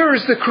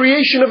mirrors the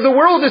creation of the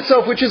world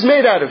itself, which is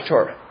made out of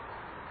Torah.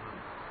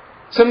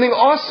 Something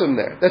awesome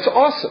there. That's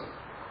awesome.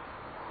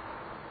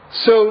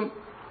 So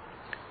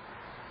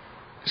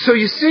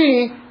you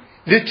see,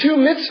 the two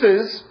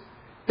mitzvahs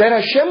that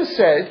Hashem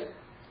said,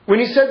 when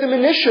He said them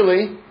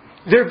initially,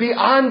 they're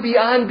beyond.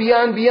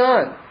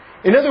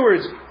 In other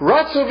words,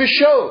 Ratzo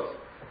V'Shov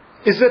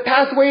is the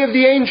pathway of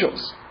the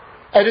angels.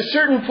 At a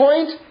certain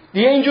point,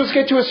 the angels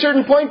get to a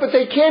certain point, but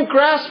they can't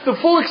grasp the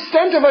full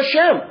extent of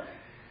Hashem.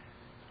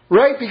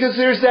 Right? Because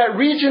there's that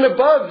region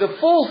above, the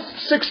full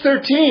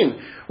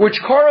 613,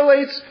 which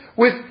correlates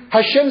with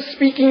Hashem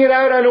speaking it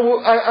out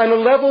on a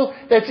level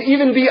that's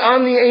even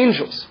beyond the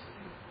angels.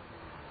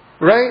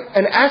 Right?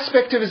 An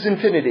aspect of His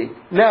infinity.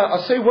 Now,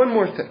 I'll say one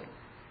more thing.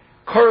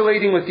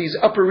 Correlating with these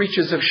upper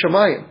reaches of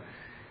Shemayim.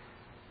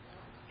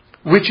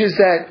 Which is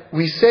that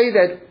we say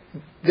that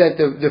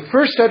the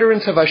first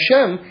utterance of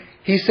Hashem,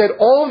 He said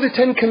all of the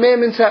 10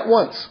 Commandments at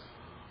once.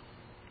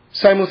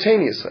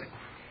 Simultaneously.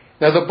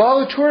 Now the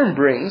Baal HaTurim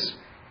brings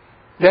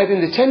that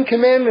in the 10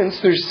 Commandments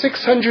there's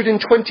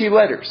 620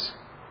 letters.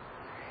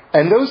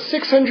 And those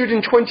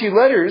 620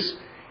 letters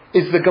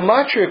is the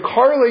Gematria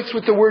correlates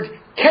with the word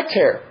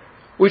Keter,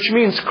 which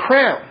means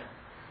crown.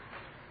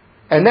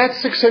 And that's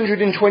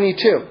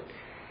 622.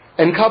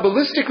 And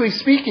Kabbalistically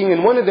speaking,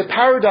 in one of the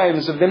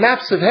paradigms of the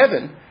maps of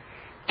heaven,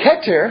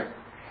 Keter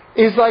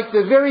is like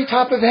the very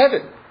top of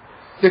heaven.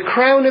 The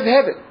crown of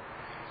heaven.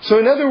 So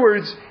in other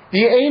words,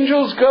 the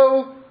angels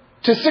go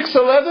to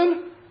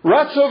 611,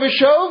 Ratzo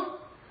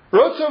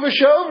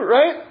V'Shov,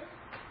 right?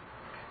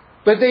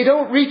 But they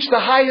don't reach the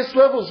highest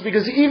levels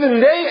because even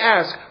they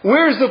ask,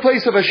 where's the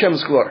place of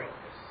Hashem's glory?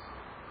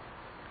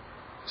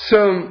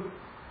 So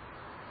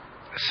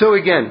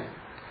again,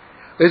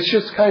 let's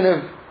just kind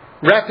of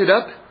wrap it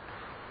up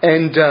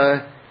and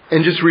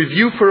just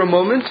review for a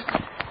moment.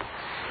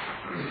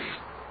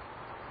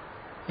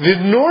 The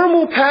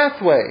normal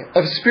pathway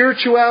of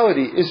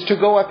spirituality is to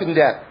go up and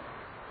down.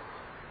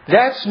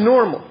 That's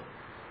normal.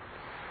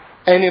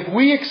 And if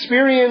we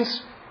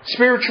experience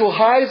spiritual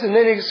highs and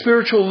then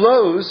spiritual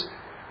lows,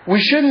 we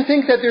shouldn't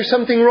think that there's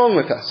something wrong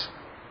with us.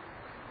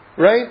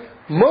 Right?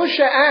 Moshe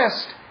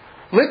asked,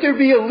 let there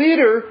be a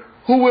leader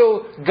who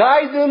will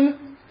guide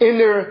them in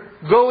their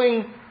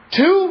going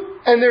to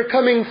and their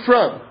coming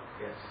from.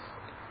 Yes.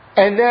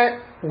 And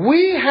that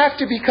we have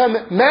to become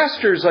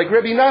masters, like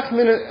Rabbi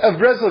Nachman of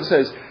Breslov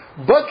says,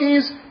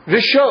 Bakis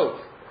V'Shov.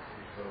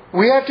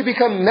 We have to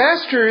become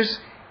masters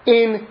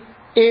in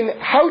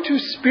how to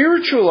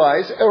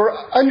spiritualize, or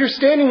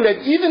understanding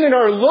that even in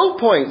our low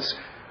points,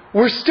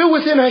 we're still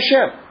within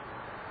Hashem.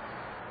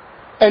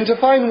 And to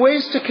find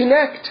ways to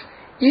connect,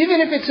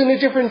 even if it's in a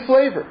different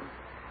flavor.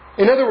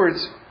 In other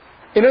words,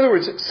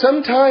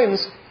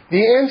 sometimes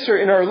the answer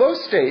in our low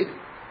state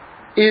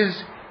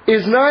is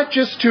not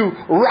just to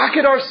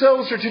rocket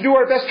ourselves or to do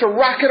our best to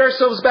rocket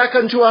ourselves back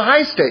onto a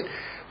high state,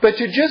 but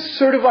to just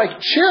sort of like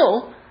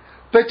chill,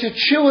 but to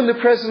chill in the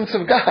presence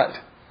of God.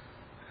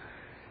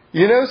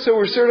 You know, so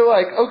we're sort of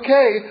like,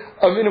 okay,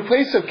 I'm in a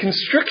place of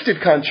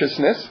constricted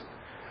consciousness,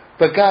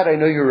 but God, I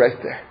know you're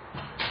right there.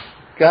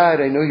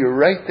 God, I know you're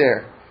right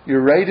there.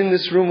 You're right in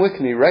this room with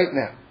me right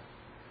now.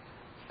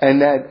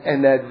 And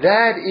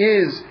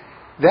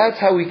that's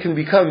how we can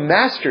become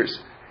masters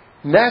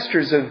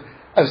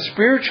of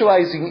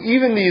spiritualizing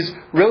even these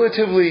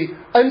relatively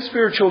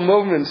unspiritual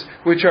moments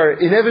which are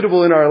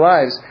inevitable in our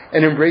lives,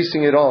 and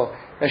embracing it all.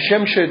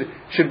 Hashem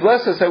should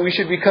bless us that we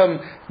should become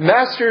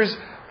masters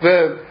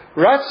the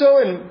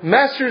Ratzo and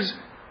masters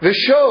the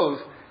Shov,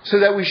 so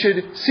that we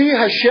should see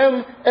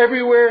Hashem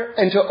everywhere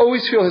and to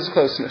always feel His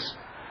closeness.